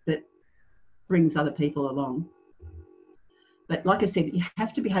protesters that brings other people along. But like I said, you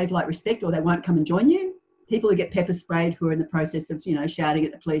have to behave like respect or they won't come and join you. People who get pepper sprayed who are in the process of, you know, shouting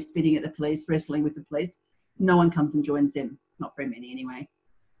at the police, spitting at the police, wrestling with the police, no one comes and joins them. Not very many anyway.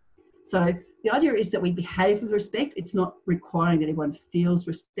 So the idea is that we behave with respect. It's not requiring that everyone feels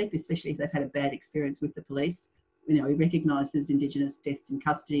respect, especially if they've had a bad experience with the police. You know, we recognise there's Indigenous deaths in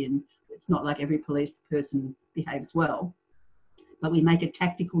custody and it's not like every police person behaves well. But we make a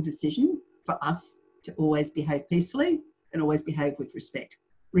tactical decision for us to always behave peacefully and always behave with respect,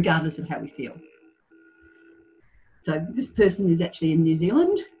 regardless of how we feel. So this person is actually in New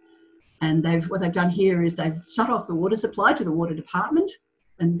Zealand, and what they've done here is they've shut off the water supply to the water department,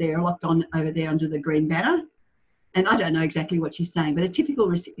 and they're locked on over there under the green banner. And I don't know exactly what she's saying, but a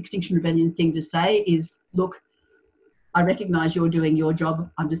typical Extinction Rebellion thing to say is, look, I recognise you're doing your job,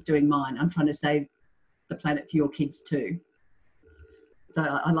 I'm just doing mine. I'm trying to save the planet for your kids too. So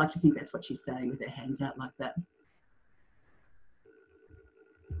I like to think that's what she's saying with her hands out like that.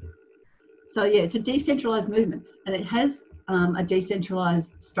 So yeah, it's a decentralised movement, and it has a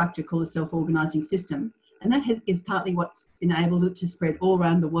decentralised structure called a self-organising system, and that is partly what's enabled it to spread all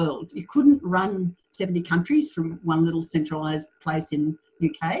around the world. You couldn't run 70 countries from one little centralised place in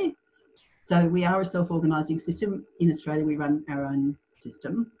UK. So we are a self-organising system. In Australia, we run our own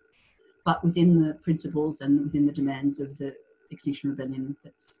system, but within the principles and within the demands of the Extinction Rebellion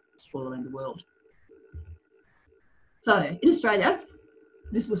that's all around the world. So in Australia,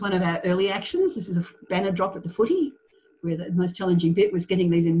 this was one of our early actions. This is a banner drop at the footy, where the most challenging bit was getting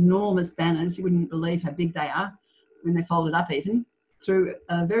these enormous banners, you wouldn't believe how big they are when they're folded up even, through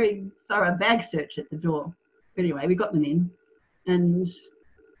a very thorough bag search at the door. But anyway, we got them in, and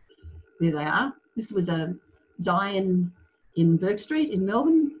there they are. This was a die-in in Bourke Street in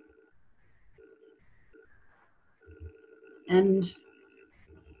Melbourne. And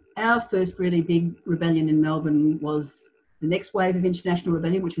our first really big rebellion in Melbourne was the next wave of international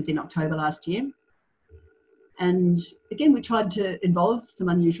rebellion, which was in October last year. And again, we tried to involve some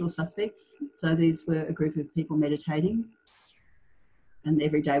unusual suspects. So these were a group of people meditating, and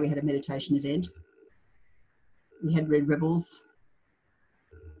every day we had a meditation event. We had Red Rebels.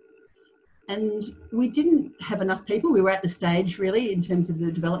 And we didn't have enough people. We were at the stage really in terms of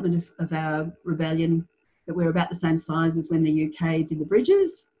the development of our rebellion that we were about the same size as when the UK did the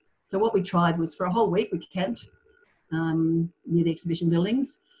bridges. So what we tried was for a whole week we camped near the exhibition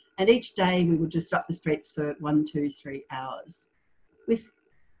buildings, and each day we would disrupt the streets for 1, 2, 3 hours with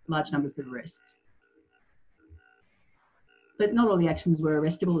large numbers of arrests. But not all the actions were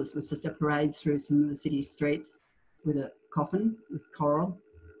arrestable. This was just a parade through some of the city's streets with a coffin with coral.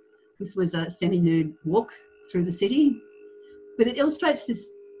 This was a semi-nude walk through the city, but it illustrates this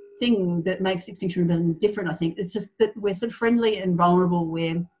thing that makes Extinction Rebellion different, I think. It's just that we're sort of friendly and vulnerable.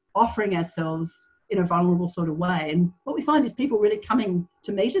 We're offering ourselves in a vulnerable sort of way. And what we find is people really coming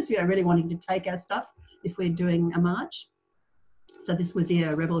to meet us, you know, really wanting to take our stuff if we're doing a march. So this was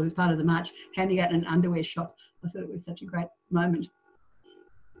a rebel who was part of the march, handing out an underwear shop. I thought it was such a great moment.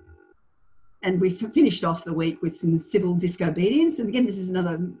 And we finished off the week with some civil disobedience. And again, this is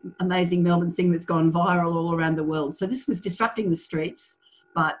another amazing Melbourne thing that's gone viral all around the world. So this was disrupting the streets,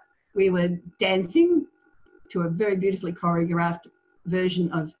 but we were dancing to a very beautifully choreographed version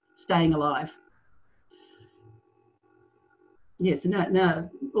of Staying Alive. Yes, and now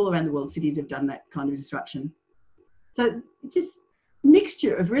all around the world, cities have done that kind of disruption. So it's this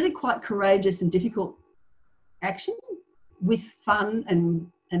mixture of really quite courageous and difficult action with fun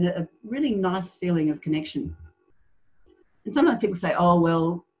and a really nice feeling of connection. And sometimes people say, oh,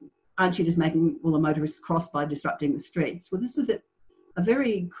 well, aren't you just making all the motorists cross by disrupting the streets? Well, this was a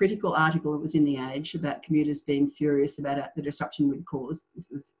very critical article that was in The Age about commuters being furious about the disruption we'd caused.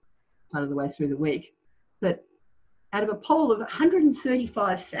 This is part of the way through the week. But out of a poll of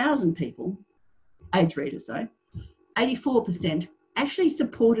 135,000 people, age readers though, 84% actually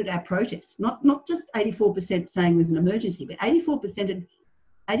supported our protests. Not just 84% saying there's an emergency, but 84%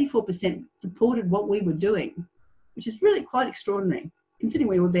 supported what we were doing, which is really quite extraordinary, considering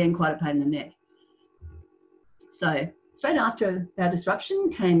we were being quite a pain in the neck. So straight after our disruption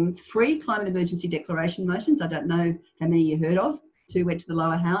came 3 climate emergency declaration motions. I don't know how many you heard of. 2 went to the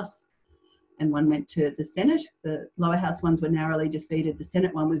lower house and 1 went to the Senate. The lower house ones were narrowly defeated. The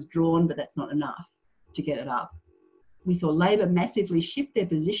Senate one was drawn, but that's not enough to get it up. We saw Labor massively shift their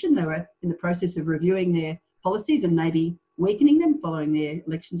position. They were in the process of reviewing their policies and maybe weakening them following their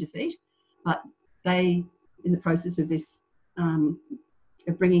election defeat. But they, in the process of this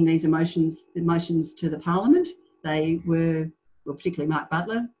of bringing these emotions to the parliament, they were, well, particularly Mark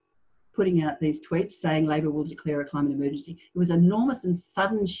Butler, putting out these tweets saying Labor will declare a climate emergency. It was an enormous and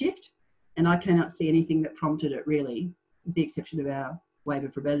sudden shift, and I cannot see anything that prompted it, really, with the exception of our wave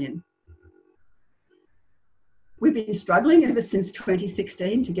of rebellion. We've been struggling ever since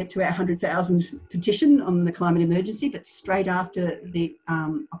 2016 to get to our 100,000 petition on the climate emergency, but straight after the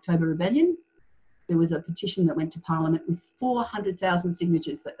October Rebellion, there was a petition that went to Parliament with 400,000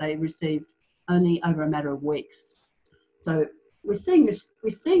 signatures that they received only over a matter of weeks. So we're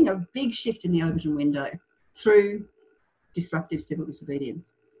seeing a big shift in the Overton window through disruptive civil disobedience.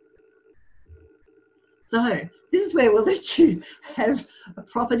 So this is where we'll let you have a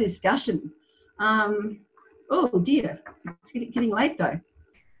proper discussion. Oh dear, it's getting late though.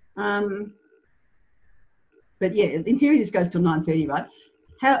 But yeah, in theory this goes till 9:30, right?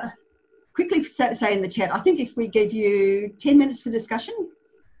 Quickly say in the chat, I think if we give you 10 minutes for discussion,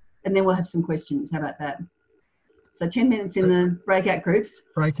 and then we'll have some questions. How about that? So 10 minutes in the breakout groups.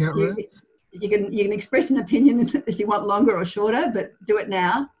 Breakout rooms. You can express an opinion if you want longer or shorter, but do it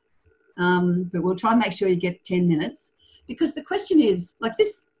now. But we'll try and make sure you get 10 minutes, because the question is like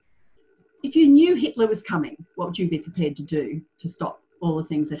this: if you knew Hitler was coming, what would you be prepared to do to stop all the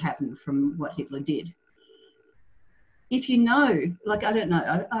things that happened from what Hitler did? If you know, like, I don't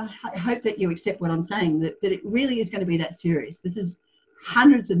know, I hope that you accept what I'm saying, that it really is going to be that serious. This is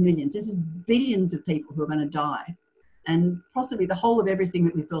hundreds of millions, this is billions of people who are going to die. And possibly the whole of everything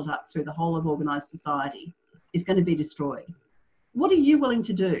that we've built up through the whole of organised society is going to be destroyed. What are you willing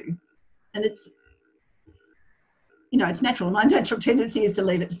to do? And it's, you know, it's natural. My natural tendency is to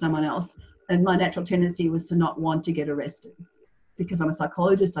leave it to someone else. And my natural tendency was to not want to get arrested. Because I'm a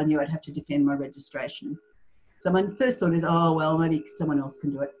psychologist, I knew I'd have to defend my registration. So my first thought is, oh, well, maybe someone else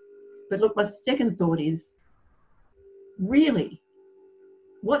can do it. But look, my second thought is, really,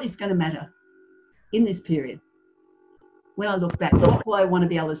 what is going to matter in this period? When I look back, what will I want to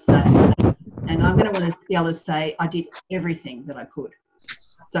be able to say? And I'm going to want to be able to say, I did everything that I could.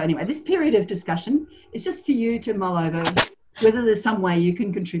 So anyway, this period of discussion is just for you to mull over whether there's some way you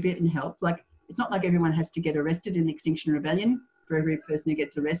can contribute and help. Like, it's not like everyone has to get arrested in the Extinction Rebellion. For every person who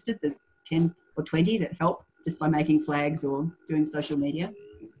gets arrested, there's 10 or 20 that help just by making flags or doing social media.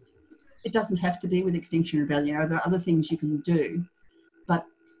 It doesn't have to be with Extinction Rebellion. There are other things you can do. But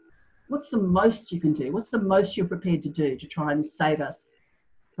what's the most you can do? What's the most you're prepared to do to try and save us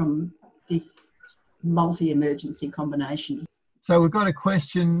from this multi-emergency combination? So we've got a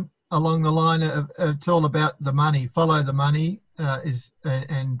question along the line of it's all about the money. Follow the money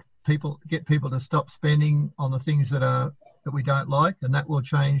and get people to stop spending on the things that we don't like, and that will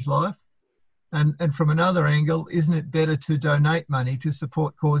change life. And from another angle, isn't it better to donate money to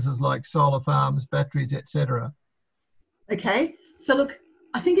support causes like solar farms, batteries, etc.? Okay, so look,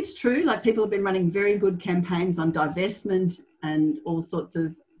 I think it's true. Like, people have been running very good campaigns on divestment and all sorts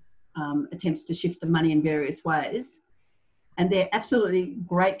of attempts to shift the money in various ways. And they're absolutely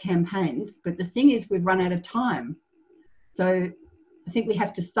great campaigns. But the thing is, we've run out of time. So I think we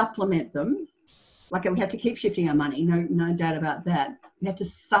have to supplement them. Like, we have to keep shifting our money, no doubt about that. We have to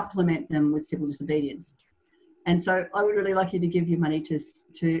supplement them with civil disobedience. And so I would really like you to give your money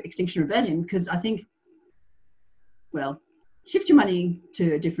to Extinction Rebellion, because I think, well, shift your money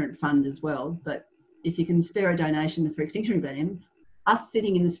to a different fund as well. But if you can spare a donation for Extinction Rebellion, us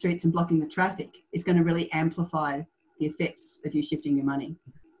sitting in the streets and blocking the traffic is going to really amplify the effects of you shifting your money.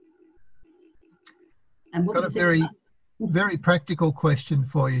 And what got a very practical question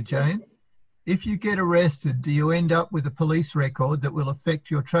for you, Jane. If you get arrested, do you end up with a police record that will affect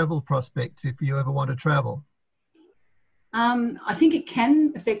your travel prospects if you ever want to travel? I think it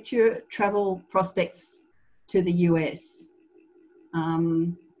can affect your travel prospects to the US.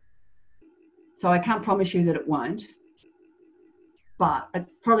 So I can't promise you that it won't, but it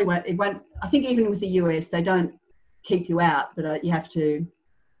probably won't. It won't. I think even with the US, they don't keep you out, but you have to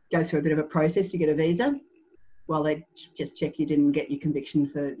go through a bit of a process to get a visa. Well, they just check you didn't get your conviction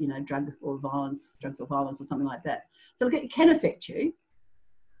for, you know, drugs or violence or something like that. So look, it can affect you.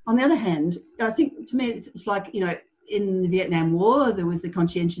 On the other hand, I think to me, it's like, you know, in the Vietnam War, there was the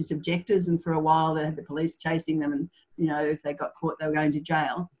conscientious objectors, and for a while they had the police chasing them, and, you know, if they got caught, they were going to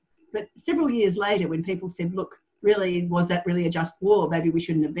jail. But several years later, when people said, look, really, was that really a just war? Maybe we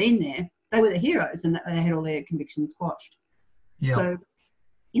shouldn't have been there. They were the heroes, and they had all their convictions squashed. Yeah. So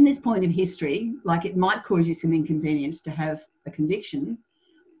in this point in history, like, it might cause you some inconvenience to have a conviction.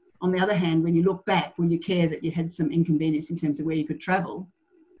 On the other hand, when you look back, will you care that you had some inconvenience in terms of where you could travel?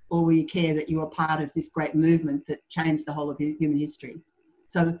 Or will you care that you were part of this great movement that changed the whole of human history?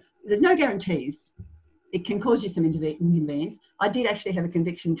 So there's no guarantees. it can cause you some inconvenience. I did actually have a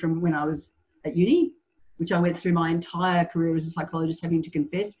conviction from when I was at uni, which I went through my entire career as a psychologist having to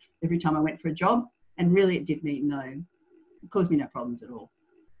confess every time I went for a job. And really it did me it caused me no problems at all.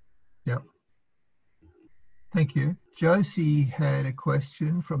 Yep. Thank you. Josie had a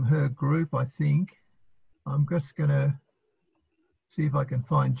question from her group, I think. I'm just going to see if I can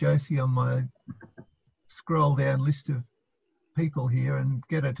find Josie on my scroll down list of people here and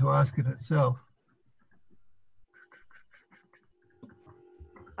get her to ask it herself.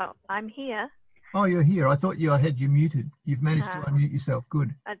 Oh, I'm here. Oh, you're here. I thought I had you muted. You've managed to unmute yourself.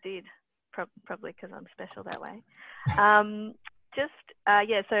 Good. I did, probably because I'm special that way.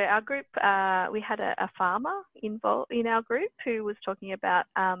 Yeah, so our group, we had a farmer involved in our group who was talking about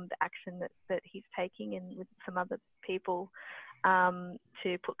the action that he's taking and with some other people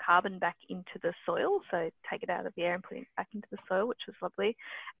to put carbon back into the soil, so take it out of the air and put it back into the soil, which was lovely.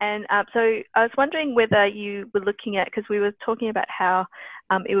 And so I was wondering whether you were looking at, because we were talking about how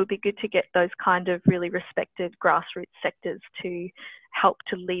it would be good to get those kind of really respected grassroots sectors to help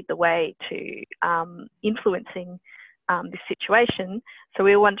to lead the way to influencing this situation. So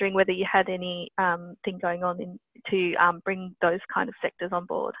we were wondering whether you had any thing going on to bring those kind of sectors on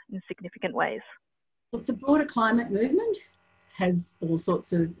board in significant ways. Look, the broader climate movement has all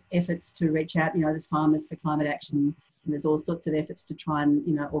sorts of efforts to reach out. You know, there's Farmers for Climate Action, and there's all sorts of efforts to try and,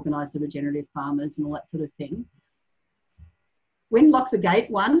 you know, organise the regenerative farmers and all that sort of thing. When Lock the Gate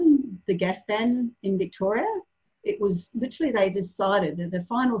won the gas ban in Victoria, it was literally, they decided that the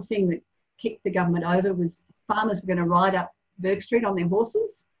final thing that kicked the government over was farmers were going to ride up Bourke Street on their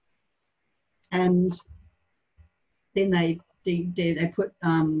horses, and then they put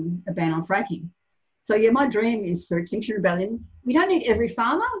a ban on fracking. So yeah, my dream is for Extinction Rebellion. We don't need every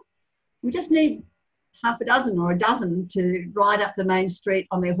farmer. We just need half a dozen or a dozen to ride up the main street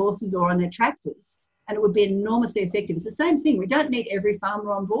on their horses or on their tractors, and it would be enormously effective. It's the same thing. We don't need every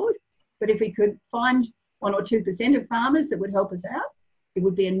farmer on board, but if we could find 1 or 2% of farmers that would help us out, it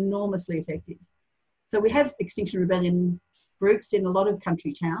would be enormously effective. So we have Extinction Rebellion groups in a lot of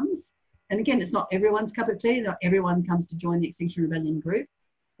country towns. And again, it's not everyone's cup of tea. Not everyone comes to join the Extinction Rebellion group.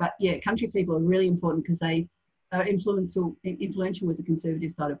 But yeah, country people are really important because they are influential with the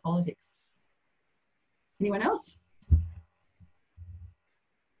conservative side of politics. Anyone else?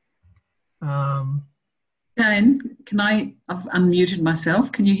 Jane, I've unmuted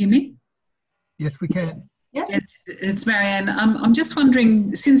myself. Can you hear me? Yes, we can. Yeah. It's Marianne. I'm just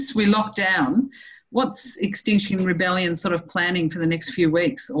wondering, since we locked down, what's Extinction Rebellion sort of planning for the next few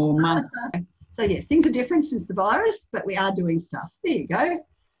weeks or months? So yes, things are different since the virus, but we are doing stuff. There you go.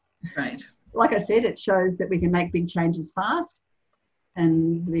 Great. Like I said, it shows that we can make big changes fast,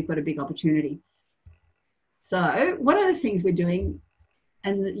 and we've got a big opportunity. So one of the things we're doing,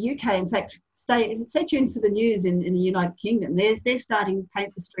 and the UK, in fact, stay tuned for the news in the United Kingdom. They're starting to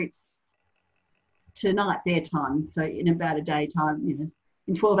paint the streets tonight, their time. So in about a day time, you know,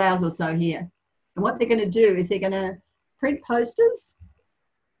 in 12 hours or so here. And what they're going to do is they're going to print posters,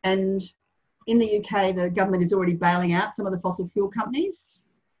 and in the UK, the government is already bailing out some of the fossil fuel companies,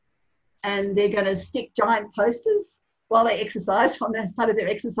 and they're going to stick giant posters while they exercise. On that part of their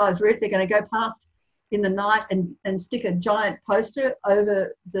exercise route, they're going to go past in the night and stick a giant poster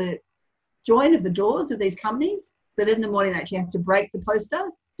over the join of the doors of these companies, that in the morning they actually have to break the poster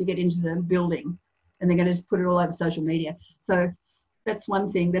to get into the building, and they're going to just put it all over social media. So that's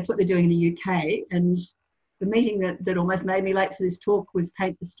one thing. That's what they're doing in the UK. And the meeting that almost made me late for this talk was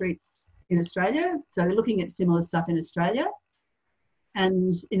Paint the Streets in Australia. So they're looking at similar stuff in Australia,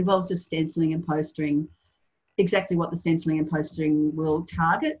 and it involves just stenciling and postering. Exactly what the stenciling and postering will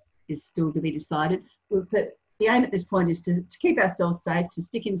target is still to be decided. But the aim at this point is to keep ourselves safe, to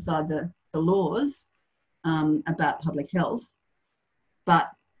stick inside the laws about public health,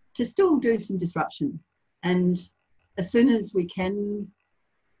 but to still do some disruption. And as soon as we can,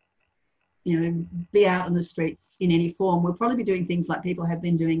 you know, be out on the streets in any form, we'll probably be doing things like people have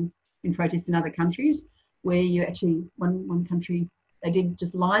been doing in protests in other countries, where you actually, one country, they did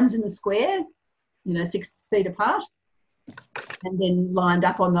just lines in the square, you know, 6 feet apart, and then lined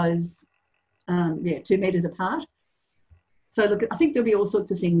up on those, 2 meters apart. So look, I think there'll be all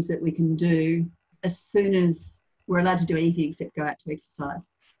sorts of things that we can do as soon as we're allowed to do anything except go out to exercise.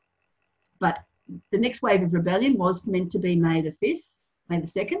 But the next wave of rebellion was meant to be May the 5th, May the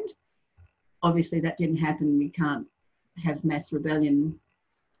 2nd. Obviously that didn't happen. We can't have mass rebellion.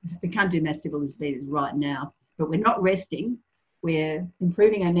 We can't do mass civil disobedience right now, but we're not resting. We're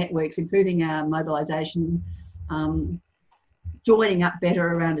improving our networks, improving our mobilisation, joining up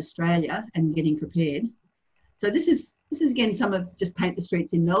better around Australia and getting prepared. So this is again some of just Paint the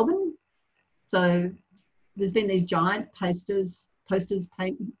Streets in Melbourne. So there's been these giant posters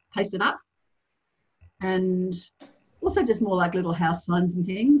pasted up, and also just more like little house signs and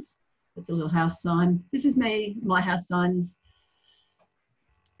things. It's a little house sign. This is me, my house signs.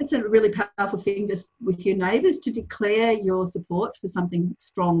 It's a really powerful thing just with your neighbours to declare your support for something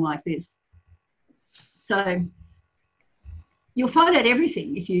strong like this. So you'll find out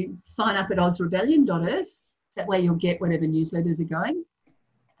everything if you sign up at ozrebellion.earth. That way you'll get whatever newsletters are going.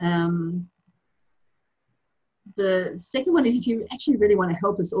 The second one is if you actually really want to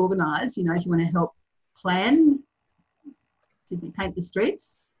help us organise, you know, if you want to help plan, paint the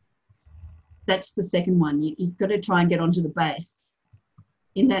streets, that's the second one. You've got to try and get onto the base.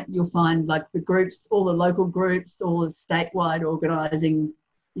 In that you'll find like the groups, all the local groups, all the statewide organising.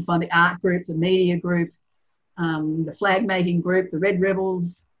 You find the art group, the media group, the flag making group, the Red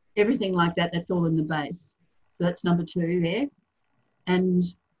Rebels, everything like that, that's all in the base. So that's number 2 there. And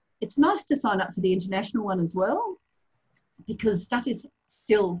it's nice to sign up for the international one as well, because stuff is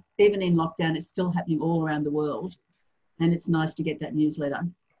still, even in lockdown, it's still happening all around the world. And it's nice to get that newsletter.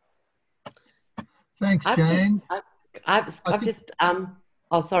 Thanks, Jane.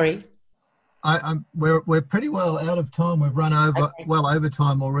 Oh, sorry. We're pretty well out of time. We've run over well over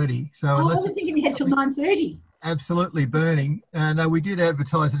time already. So I was thinking we had till 9:30. Absolutely burning. No, we did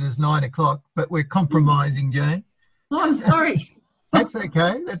advertise it as 9 o'clock, but we're compromising, Jane. Oh, I'm sorry. That's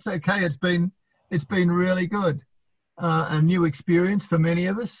okay. That's okay. It's been really good. A new experience for many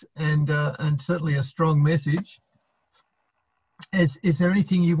of us, and certainly a strong message. Is there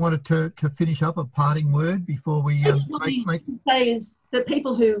anything you wanted to finish up, a parting word before we say is that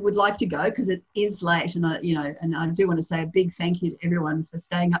people who would like to go, because it is late, and I do want to say a big thank you to everyone for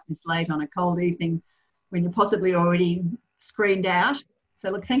staying up this late on a cold evening when you're possibly already screened out. So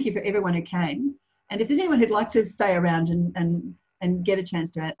look, thank you for everyone who came. And if there's anyone who'd like to stay around and get a chance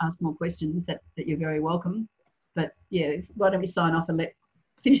to ask more questions, that you're very welcome. But yeah, why don't we sign off and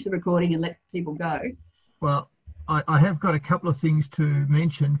finish the recording and let people go? Well, I have got a couple of things to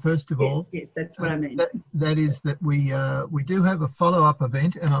mention. First of all, yes, that's what I mean. That is that we do have a follow-up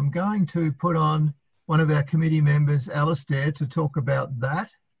event, and I'm going to put on one of our committee members, Alistair, to talk about that.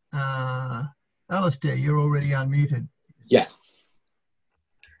 Alistair, you're already unmuted. Yes.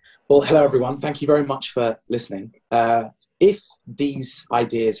 Well, hello everyone. Thank you very much for listening. If these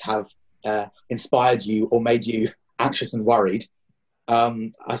ideas have inspired you or made you anxious and worried,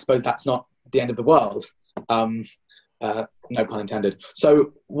 I suppose that's not the end of the world. No pun intended.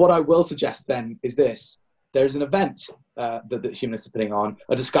 So what I will suggest then is this. There's an event that Humanists are putting on,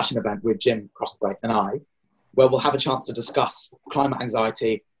 a discussion event with Jim Crossthwaite and I, where we'll have a chance to discuss climate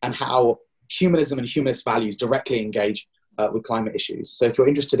anxiety and how humanism and humanist values directly engage with climate issues. So if you're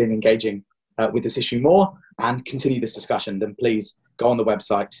interested in engaging with this issue more and continue this discussion, then please go on the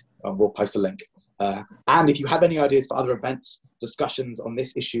website. We'll post a link. And if you have any ideas for other events, discussions on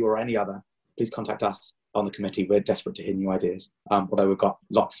this issue or any other, please contact us on the committee. We're desperate to hear new ideas, although we've got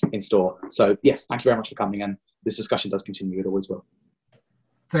lots in store. So yes, thank you very much for coming, and this discussion does continue. It always will.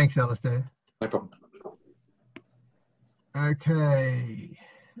 Thanks, Alistair. No problem. Okay.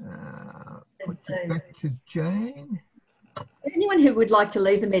 Put it back to Jane. Anyone who would like to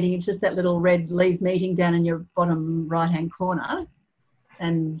leave the meeting, it's just that little red leave meeting down in your bottom right-hand corner.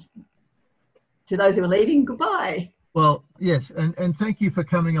 And to those who are leaving, goodbye. Well, yes, and thank you for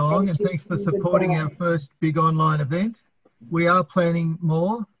coming along, and thanks for supporting our first big online event. We are planning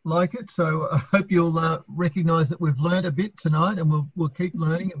more like it, so I hope you'll recognise that we've learned a bit tonight, and we'll keep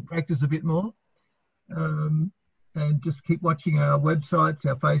learning and practice a bit more. And just keep watching our websites,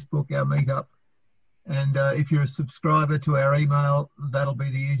 our Facebook, our Meetup. And if you're a subscriber to our email, that'll be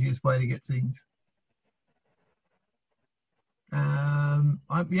the easiest way to get things.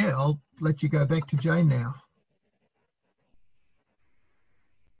 I'll let you go back to Jane now.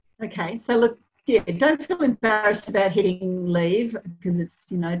 Okay, so look, don't feel embarrassed about hitting leave because it's,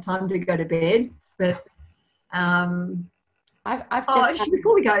 time to go to bed. But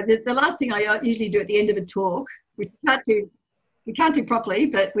before we go, the last thing I usually do at the end of a talk, we can't do properly,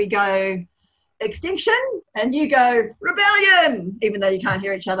 but we go extinction and you go rebellion, even though you can't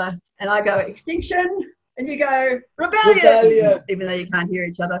hear each other. And I go extinction and you go rebellion. Even though you can't hear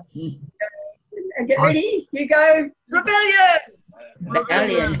each other. And get ready, you go rebellion.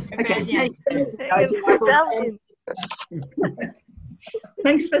 Rebellion. Okay. Rebellion.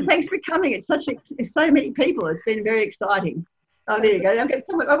 Thanks for coming. It's so many people. It's been very exciting. Oh, there you go. I've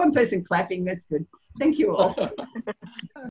got one person clapping. That's good. Thank you all.